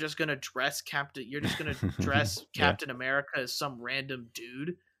 you're just going to dress Yeah. Captain America as some random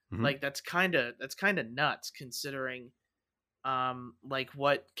dude. Hmm. Like that's kind of nuts considering like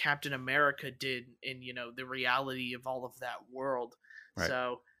what Captain America did in, the reality of all of that world. Right.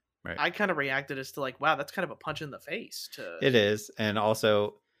 So Right. I kind of reacted as to like, wow, that's kind of a punch in the face to It is. And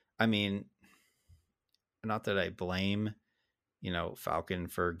also, I mean, not that I blame, Falcon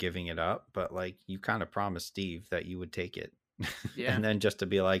for giving it up, but like you kind of promised Steve that you would take it. yeah. And then just to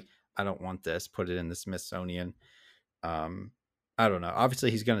be like, I don't want this, put it in the Smithsonian. um I don't know,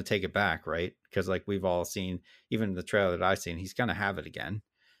 obviously he's going to take it back, right? Because like we've all seen, even the trailer that I've seen, he's going to have it again.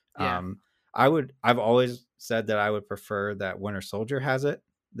 Yeah. um I've always said that I would prefer that Winter Soldier has it,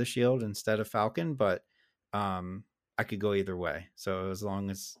 the shield, instead of Falcon, but I could go either way. So as long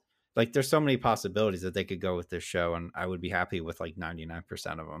as, like, there's so many possibilities that they could go with this show, and I would be happy with like 99%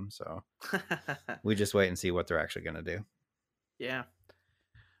 of them. So we just wait and see what they're actually going to do. yeah.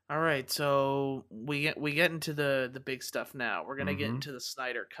 All right, so we get into the big stuff now. We're gonna get Mm-hmm. into the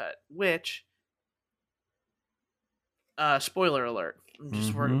Snyder cut, which spoiler alert.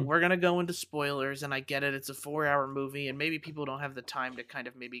 Just Mm-hmm. we're gonna go into spoilers, and I get it. It's a 4 hour movie, and maybe people don't have the time to kind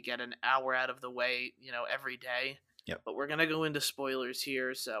of maybe get an hour out of the way, every day. Yep. But we're gonna go into spoilers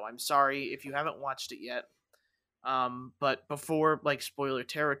here, so I'm sorry if you haven't watched it yet. But before like spoiler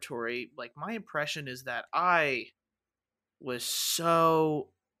territory, like my impression is that I was so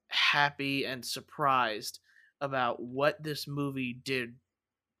happy and surprised about what this movie did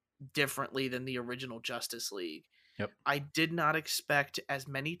differently than the original Justice League. Yep. I did not expect as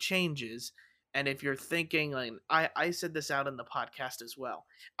many changes. And if you're thinking, like, I said this out in the podcast as well,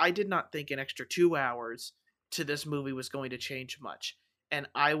 I did not think an extra 2 hours to this movie was going to change much. And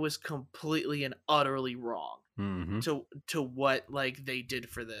I was completely and utterly wrong Mm-hmm. to what like they did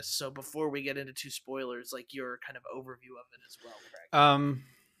for this. So before we get into two spoilers, like your kind of overview of it as well, Greg.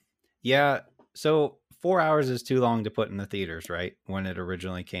 Yeah. So 4 hours is too long to put in the theaters, right? When it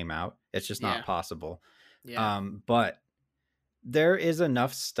originally came out, it's just not Yeah, possible. yeah, But there is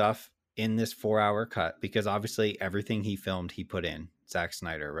enough stuff in this 4 hour cut, because obviously everything he filmed, he put in, Zack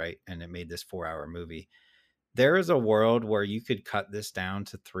Snyder, right? And it made this 4 hour movie. There is a world where you could cut this down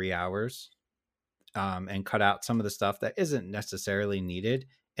to 3 hours, and cut out some of the stuff that isn't necessarily needed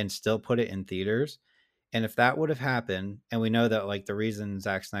and still put it in theaters. And if that would have happened, and we know that like the reason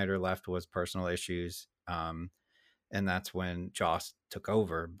Zack Snyder left was personal issues, and that's when Joss took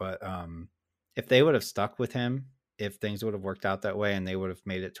over. But if they would have stuck with him, if things would have worked out that way and they would have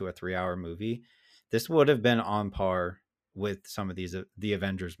made it to a 3 hour movie, this would have been on par with some of these the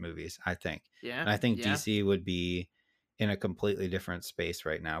Avengers movies, I think. yeah, And I think yeah, DC would be in a completely different space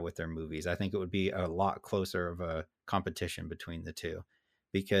right now with their movies. I think it would be a lot closer of a competition between the two,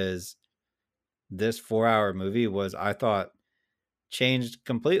 because this 4 hour movie was, I thought,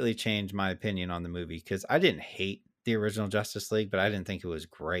 completely changed my opinion on the movie, because I didn't hate the original Justice League, but I didn't think it was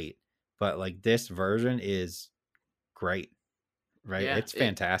great. But like this version is great, right? yeah. It's It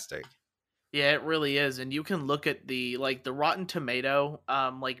fantastic. Yeah, it really is, and you can look at the Rotten Tomato,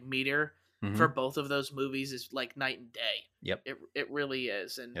 like, meter for Hmm. both of those movies is, like, night and day. Yep. It really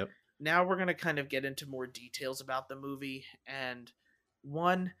is, and Yep. now we're gonna kind of get into more details about the movie, and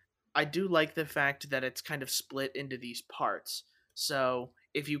one, I do like the fact that it's kind of split into these parts. So,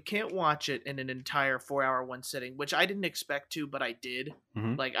 if you can't watch it in an entire 4-hour one sitting, which I didn't expect to, but I did.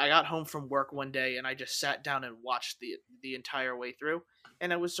 Hmm. Like, I got home from work one day and I just sat down and watched the entire way through,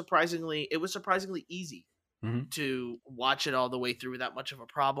 and it was surprisingly easy Hmm. to watch it all the way through without much of a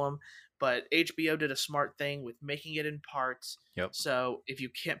problem. But HBO did a smart thing with making it in parts. Yep. So if you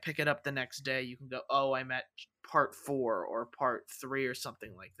can't pick it up the next day, you can go, "Oh, I'm at part 4 or part 3 or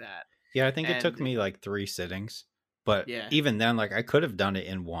something like that." Yeah, I think it took And me like 3 sittings, but yeah, even then, like I could have done it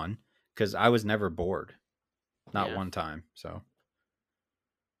in one because I was never bored, not yeah. one time. So,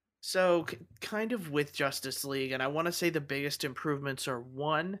 So kind of with Justice League, and I want to say the biggest improvements are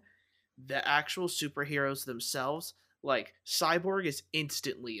one, the actual superheroes themselves. Like Cyborg is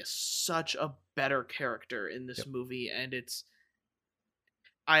instantly such a better character in this yep. movie, and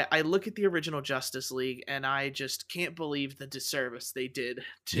I look at the original Justice League and I just can't believe the disservice they did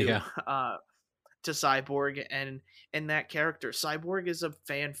Yeah. uh to Cyborg and that character. Cyborg is a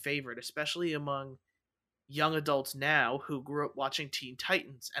fan favorite, especially among young adults now who grew up watching Teen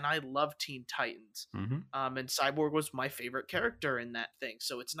Titans, and I love Teen Titans. Hmm. And Cyborg was my favorite character in that thing,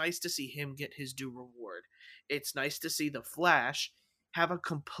 so it's nice to see him get his due reward. It's nice to see the Flash have a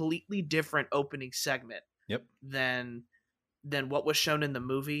completely different opening segment Yep. than what was shown in the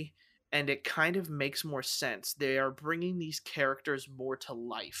movie, and it kind of makes more sense. They are bringing these characters more to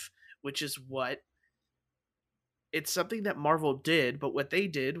life, which is what it's something that Marvel did, but what they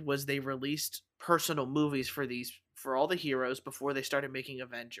did was they released personal movies for all the heroes before they started making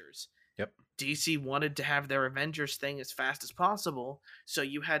Avengers. Yep. DC wanted to have their Avengers thing as fast as possible, so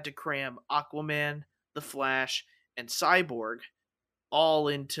you had to cram Aquaman, the Flash, and Cyborg all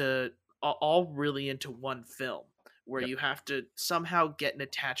really into one film, where Yep. you have to somehow get an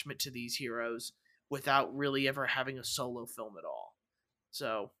attachment to these heroes without really ever having a solo film at all.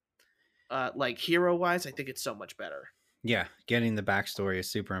 So, like hero wise, I think it's so much better. Yeah, getting the backstory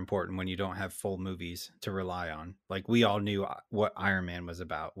is super important when you don't have full movies to rely on. Like we all knew what Iron Man was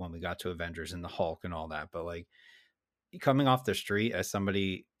about when we got to Avengers and the Hulk and all that, but like coming off the street as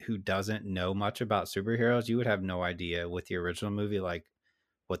somebody who doesn't know much about superheroes, you would have no idea with the original movie like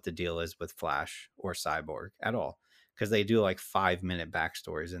what the deal is with Flash or Cyborg at all because they do like 5 minute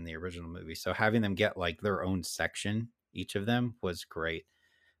backstories in the original movie. So having them get like their own section, each of them was great.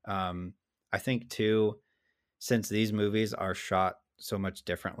 Um, I think too, since these movies are shot so much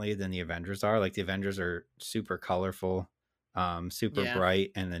differently than the Avengers are, like the Avengers are super colorful, super Yeah.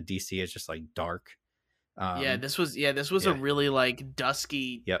 bright, and then DC is just like dark. Yeah, Um, this was a yeah, really like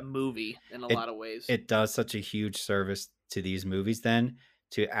dusky yep. movie in a It lot of ways. it does such a huge service to these movies then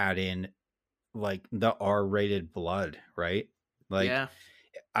to add in like the R-rated blood, right? Like Yeah.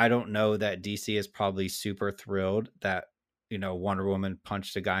 I don't know that DC is probably super thrilled that Wonder Woman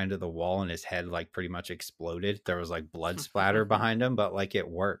punched a guy into the wall and his head like pretty much exploded. There was like blood splatter behind him, but like it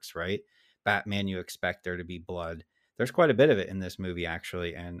works, right? Batman, you expect there to be blood. There's quite a bit of it in this movie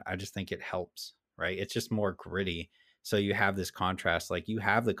actually, and I just think it helps, right? It's just more gritty. So you have this contrast, like you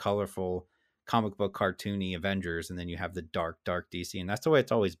have the colorful comic book cartoony Avengers, and then you have the dark DC, and that's the way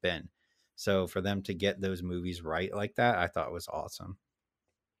it's always been. So for them to get those movies right like that, I thought was awesome.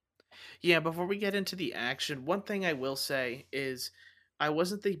 Yeah, before we get into the action, one thing I will say is I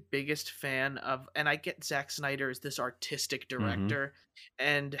wasn't the biggest fan of, and I get Zack Snyder is this artistic Mm-hmm. director,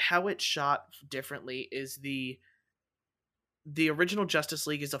 and how it's shot differently is the original Justice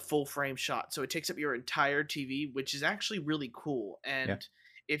League is a full frame shot, so it takes up your entire TV, which is actually really cool. Yeah. And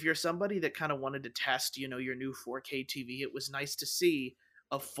if you're somebody that kind of wanted to test, your new 4K TV, it was nice to see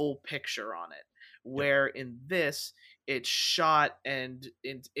a full picture on it. Yep. Where in this, it's shot and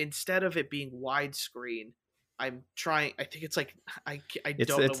instead of it being widescreen, I think it's like I It's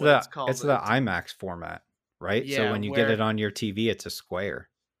don't know it's what it's the called, it's but the it's IMAX format, right? So yeah, when you get it where on your TV, it's a square.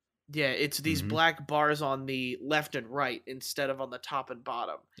 yeah, it's these Hmm. black bars on the left and right instead of on the top and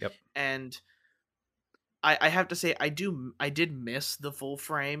bottom. Yep. And I have to say I did miss the full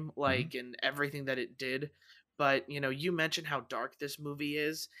frame Hmm. like and everything that it did, but you mentioned how dark this movie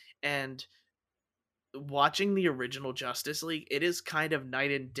is, and watching the original Justice League, it is kind of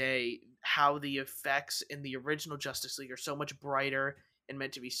night and day how the effects in the original Justice League are so much brighter and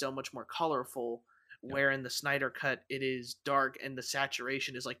meant to be so much more colorful, Yep. where in the Snyder cut it is dark and the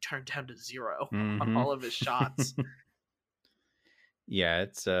saturation is like turned down to zero on Hmm. all of his shots. Yeah,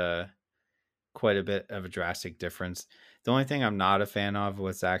 it's quite a bit of a drastic difference. The only thing I'm not a fan of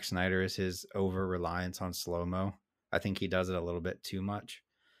with Zack Snyder is his over reliance on slow mo. I think he does it a little bit too much.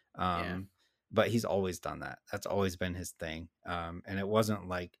 Yeah. Um, but he's always done that. That's always been his thing. And it wasn't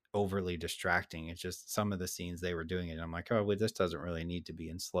like overly distracting. It's just some of the scenes they were doing it. I'm like, oh, well, this doesn't really need to be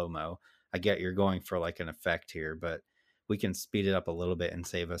in slow mo. I get you're going for like an effect here, but we can speed it up a little bit and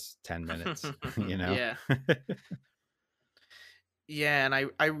save us 10 minutes, you know? Yeah. Yeah, and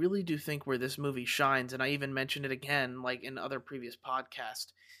I really do think where this movie shines, and I even mentioned it again, like in other previous podcasts,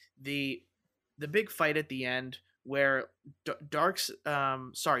 the the big fight at the end where Dark's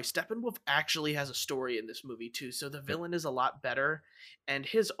sorry, Steppenwolf actually has a story in this movie too. So the Yep. villain is a lot better, and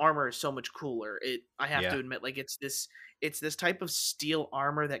his armor is so much cooler. It I have to Yeah. admit, like it's this type of steel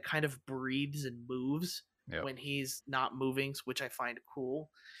armor that kind of breathes and moves Yep. when he's not moving, which I find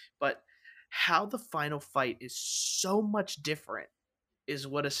cool. But how the final fight is so much different is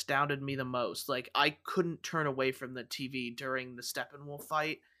what astounded me the most. Like I couldn't turn away from the TV during the Steppenwolf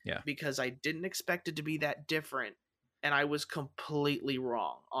fight Yeah. because I didn't expect it to be that different, and I was completely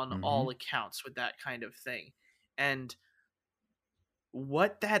wrong on Hmm. all accounts with that kind of thing. And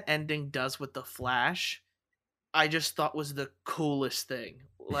what that ending does with the Flash, I just thought was the coolest thing.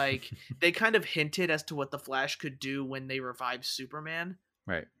 Like they kind of hinted as to what the Flash could do when they revived Superman,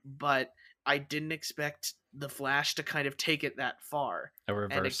 Right. but I didn't expect the Flash to kind of take it that far. A And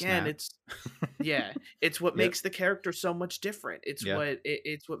reverse again, snap. it's yeah, it's what Yep. makes the character so much different. Yeah.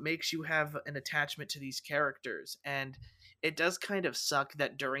 It's what makes you have an attachment to these characters. And it does kind of suck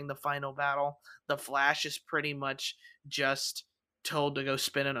that during the final battle, the Flash is pretty much just told to go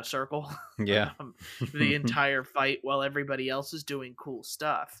spin in a circle Yeah. the entire fight while everybody else is doing cool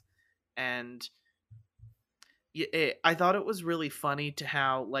stuff. And I thought it was really funny to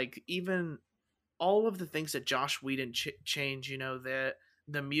how like even all of the things that Josh Whedon changed,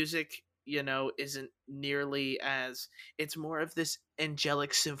 the music, isn't nearly as it's more of this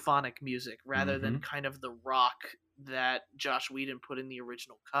angelic symphonic music rather than Hmm. kind of the rock that Josh Whedon put in the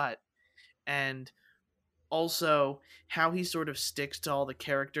original cut. And also how he sort of sticks to all the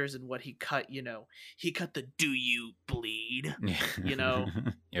characters and what he cut, he cut the "Do you bleed?" Yeah. you know,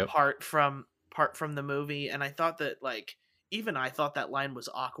 Yep. part from the movie, and I thought that like even I thought that line was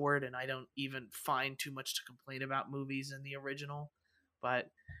awkward, and I don't even find too much to complain about movies in the original,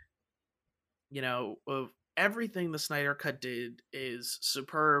 but of everything the Snyder cut did is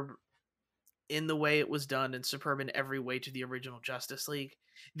superb in the way it was done and superb in every way to the original Justice League.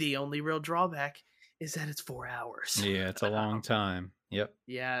 The only real drawback is that it's 4 hours. Yeah, it's a long time. Yep.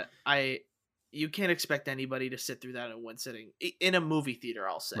 Yeah, I you can't expect anybody to sit through that in one sitting in a movie theater.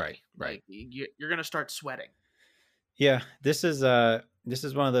 I'll Right. say, Right. like you're gonna start sweating. Yeah, this is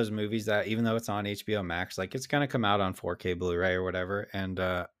one of those movies that even though it's on HBO Max, like it's gonna come out on 4K Blu-ray or whatever, and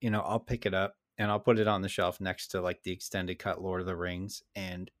I'll pick it up and I'll put it on the shelf next to like the extended cut Lord of the Rings,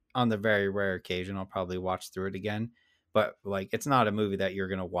 and on the very rare occasion I'll probably watch through it again. But like it's not a movie that you're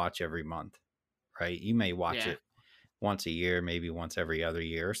gonna watch every month, right? You may watch Yeah, it once a year, maybe once every other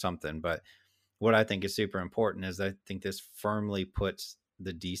year or something. But what I think is super important is I think this firmly puts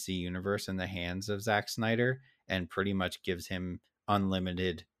the DC universe in the hands of Zack Snyder and pretty much gives him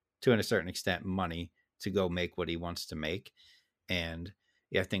unlimited, to a certain extent, money to go make what he wants to make. And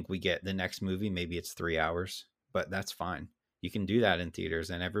yeah, I think we get the next movie, maybe it's 3 hours, but that's fine. You can do that in theaters,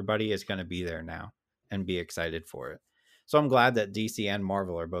 and everybody is going to be there now and be excited for it. So I'm glad that DC and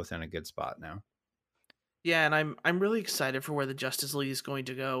Marvel are both in a good spot now. yeah, and I'm really excited for where the Justice League is going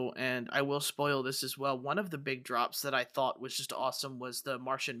to go. And I will spoil this as well. One of the big drops that I thought was just awesome was the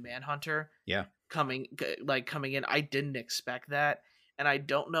Martian Manhunter Yeah. coming in. I didn't expect that. And I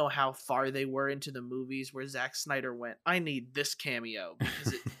don't know how far they were into the movies where Zack Snyder went, I need this cameo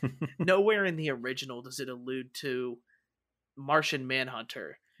because nowhere in the original does it allude to Martian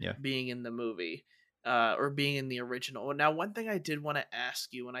Manhunter Yeah. being in the movie or being in the original. Now, one thing I did want to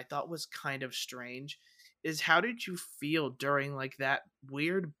ask you, and I thought was kind of strange, is how did you feel during like that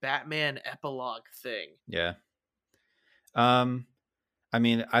weird Batman epilogue thing? Yeah. Um, I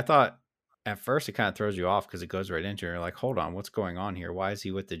mean, I thought at first it kind of throws you off because it goes right into it. You're like, hold on, what's going on here? Why is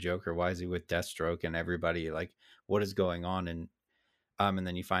he with the Joker? Why is he with Deathstroke and everybody? Like, what is going on? And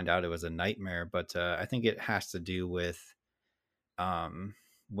then you find out it was a nightmare. But I think it has to do with um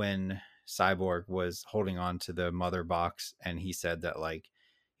when Cyborg was holding on to the mother box and he said that like,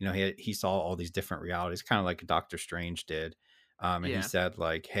 he saw all these different realities, kind of like Doctor Strange did. And he Yeah. said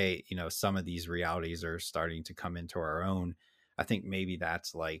like, hey, some of these realities are starting to come into our own. I think maybe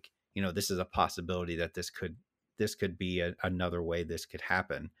that's like, this is a possibility that this could be another way this could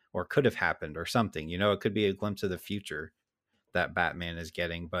happen or could have happened or something. It could be a glimpse of the future that Batman is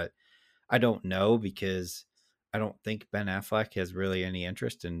getting, but I don't know because I don't think Ben Affleck has really any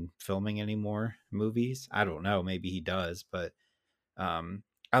interest in filming any more movies. I don't know, maybe he does, but um,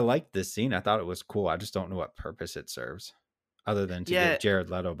 I liked this scene. I thought it was cool. I just don't know what purpose it serves, other than to get Yeah, Jared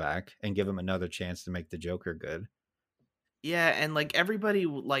Leto back and give him another chance to make the Joker good. yeah, and like everybody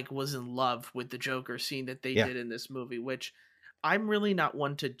like was in love with the Joker scene that they Yeah. did in this movie, which I'm really not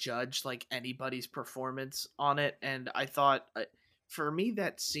one to judge like anybody's performance on it. And I thought, for me,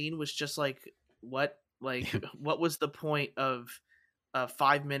 that scene was just what, like, what was the point of a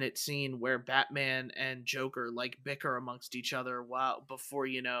 5 minute scene where Batman and Joker like bicker amongst each other while before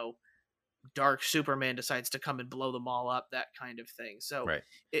Dark Superman decides to come and blow them all up, that kind of thing. So Right.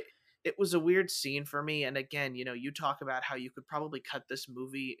 it it was a weird scene for me. And again, you talk about how you could probably cut this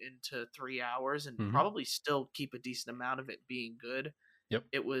movie into 3 hours and Hmm. probably still keep a decent amount of it being good. Yep.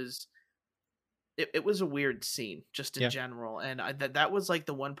 It was it was a weird scene just in Yeah. general, and that was like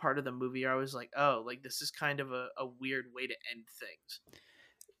the one part of the movie I was like, oh, like this is kind of a weird way to end things.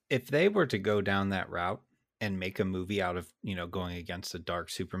 If they were to go down that route and make a movie out of, going against a dark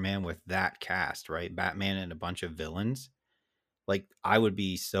Superman with that cast, right? Batman and a bunch of villains, like I would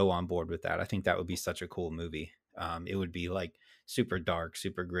be so on board with that. I think that would be such a cool movie. It would be like super dark,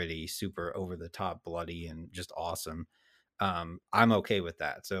 super gritty, super over the top, bloody, and just awesome. I'm okay with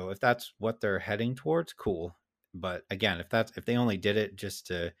that. So if that's what they're heading towards, cool. But again, if they only did it just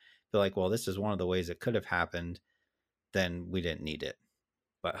to be like, well, this is one of the ways it could have happened, then we didn't need it.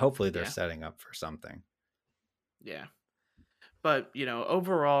 But hopefully they're Yeah, setting up for something. yeah. But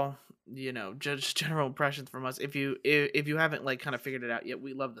overall, just general impressions from us. If you haven't like kind of figured it out yet,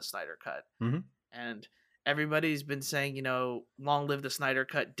 we love the Snyder Cut, Hmm. and everybody's been saying, long live the Snyder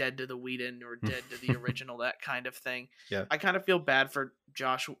Cut, dead to the Whedon or dead to the original, that kind of thing. Yeah. I kind of feel bad for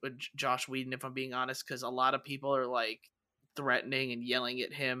Josh Whedon, if I'm being honest, because a lot of people are like threatening and yelling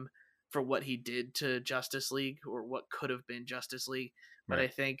at him for what he did to Justice League or what could have been Justice League. But I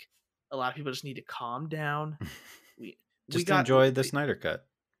Right. think a lot of people just need to calm down. We we Just got enjoy the Snyder Cut.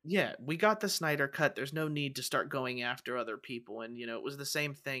 yeah, we got the Snyder Cut. There's no need to start going after other people. And it was the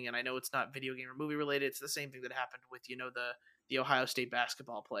same thing. And I know it's not video game or movie related. It's the same thing that happened with the Ohio State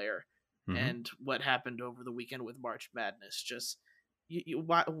basketball player, Hmm. and what happened over the weekend with March Madness. Just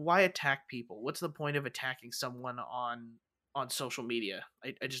why attack people? What's the point of attacking someone on social media?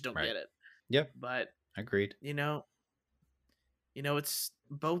 I just don't Right. get it. Yep. But Agreed. you know, it's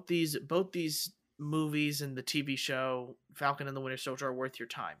both these movies and the TV show Falcon and the Winter Soldier are worth your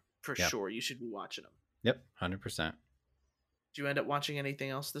time for Yep. sure. You should be watching them. Yep. 100%. Did you end up watching anything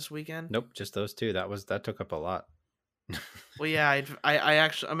else this weekend? Nope. Just those two. That took up a lot. Well, yeah, I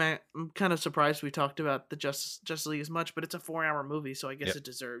actually, I'm kind of surprised we talked about the Justice League as much, but it's a 4 hour movie, so I guess Yep. it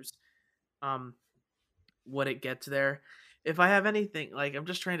deserves um what it gets there. If I have anything, like, I'm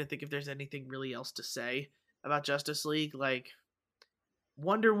just trying to think if there's anything really else to say about Justice League. Like,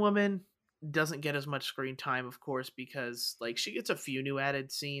 Wonder Woman doesn't get as much screen time, of course, because like she gets a few new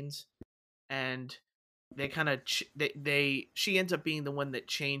added scenes, and they kind of she ends up being the one that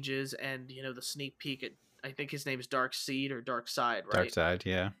changes, and the sneak peek at, I think his name is Dark Seed or Dark Side, Dark right? Side.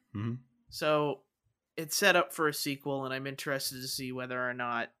 Yeah. Hmm. So it's set up for a sequel, and I'm interested to see whether or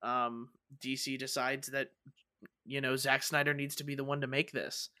not DC decides that Zack Snyder needs to be the one to make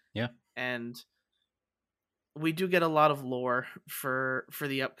this. Yeah. And we do get a lot of lore for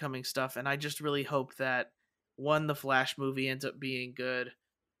the upcoming stuff, and I just really hope that one, the Flash movie ends up being good.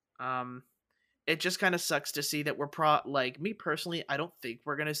 Um, it just kind of sucks to see that like, me personally, I don't think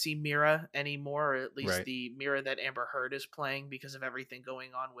we're gonna see Mira anymore, or at least Right. the Mira that Amber Heard is playing, because of everything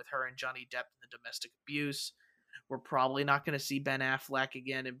going on with her and Johnny Depp and the domestic abuse. We're probably not gonna see Ben Affleck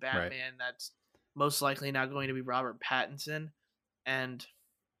again in Right. Batman. That's most likely not going to be Robert Pattinson, and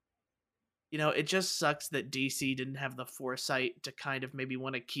it just sucks that DC didn't have the foresight to kind of maybe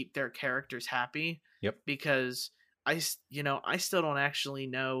want to keep their characters happy, Yep. because I still don't actually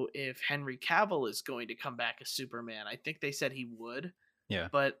know if Henry Cavill is going to come back as Superman. I think they said he would, Yeah.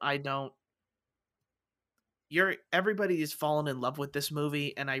 but I don't. Everybody is fallen in love with this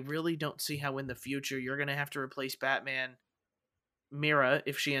movie, and I really don't see how in the future you're going to have to replace Batman Mira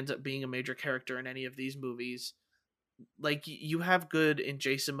if she ends up being a major character in any of these movies. Like, you have good in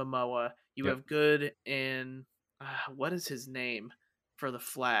Jason Momoa, you Yep. have good in what is his name for the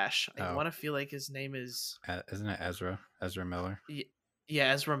Flash? I Oh, want to feel like his name is isn't it Ezra? Ezra Miller. y-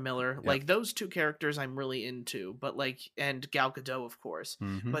 yeah, Ezra Miller. Yep. Like, those two characters I'm really into, but like, and Gal Gadot, of course.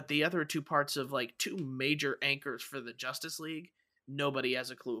 Hmm. But the other two parts of like two major anchors for the Justice League, nobody has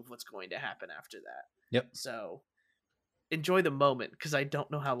a clue of what's going to happen after that. Yep. So enjoy the moment, because I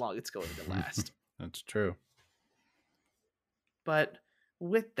don't know how long it's going to last. That's true. But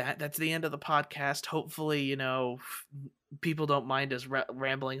with that, that's the end of the podcast. Hopefully, people don't mind us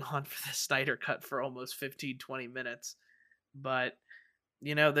rambling on for the Snyder Cut for almost 15, 20 minutes. But,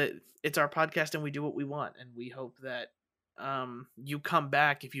 that it's our podcast and we do what we want. And we hope that you come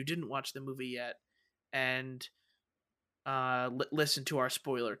back if you didn't watch the movie yet and listen to our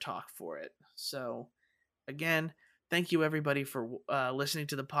spoiler talk for it. So, again, thank you everybody for listening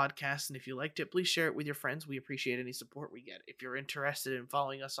to the podcast. And if you liked it, please share it with your friends. We appreciate any support we get. If you're interested in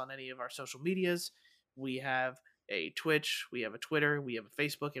following us on any of our social medias, we have a Twitch, we have a Twitter, we have a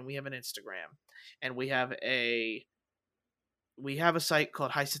Facebook, and we have an Instagram. And we have a site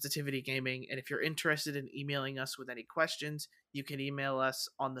called High Sensitivity Gaming. And if you're interested in emailing us with any questions, you can email us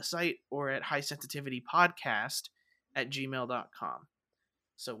on the site or at highsensitivitypodcast@gmail.com.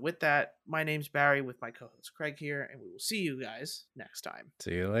 So with that, my name's Barry with my co-host Craig here, and we will see you guys next time.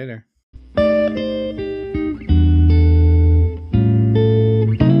 See you later.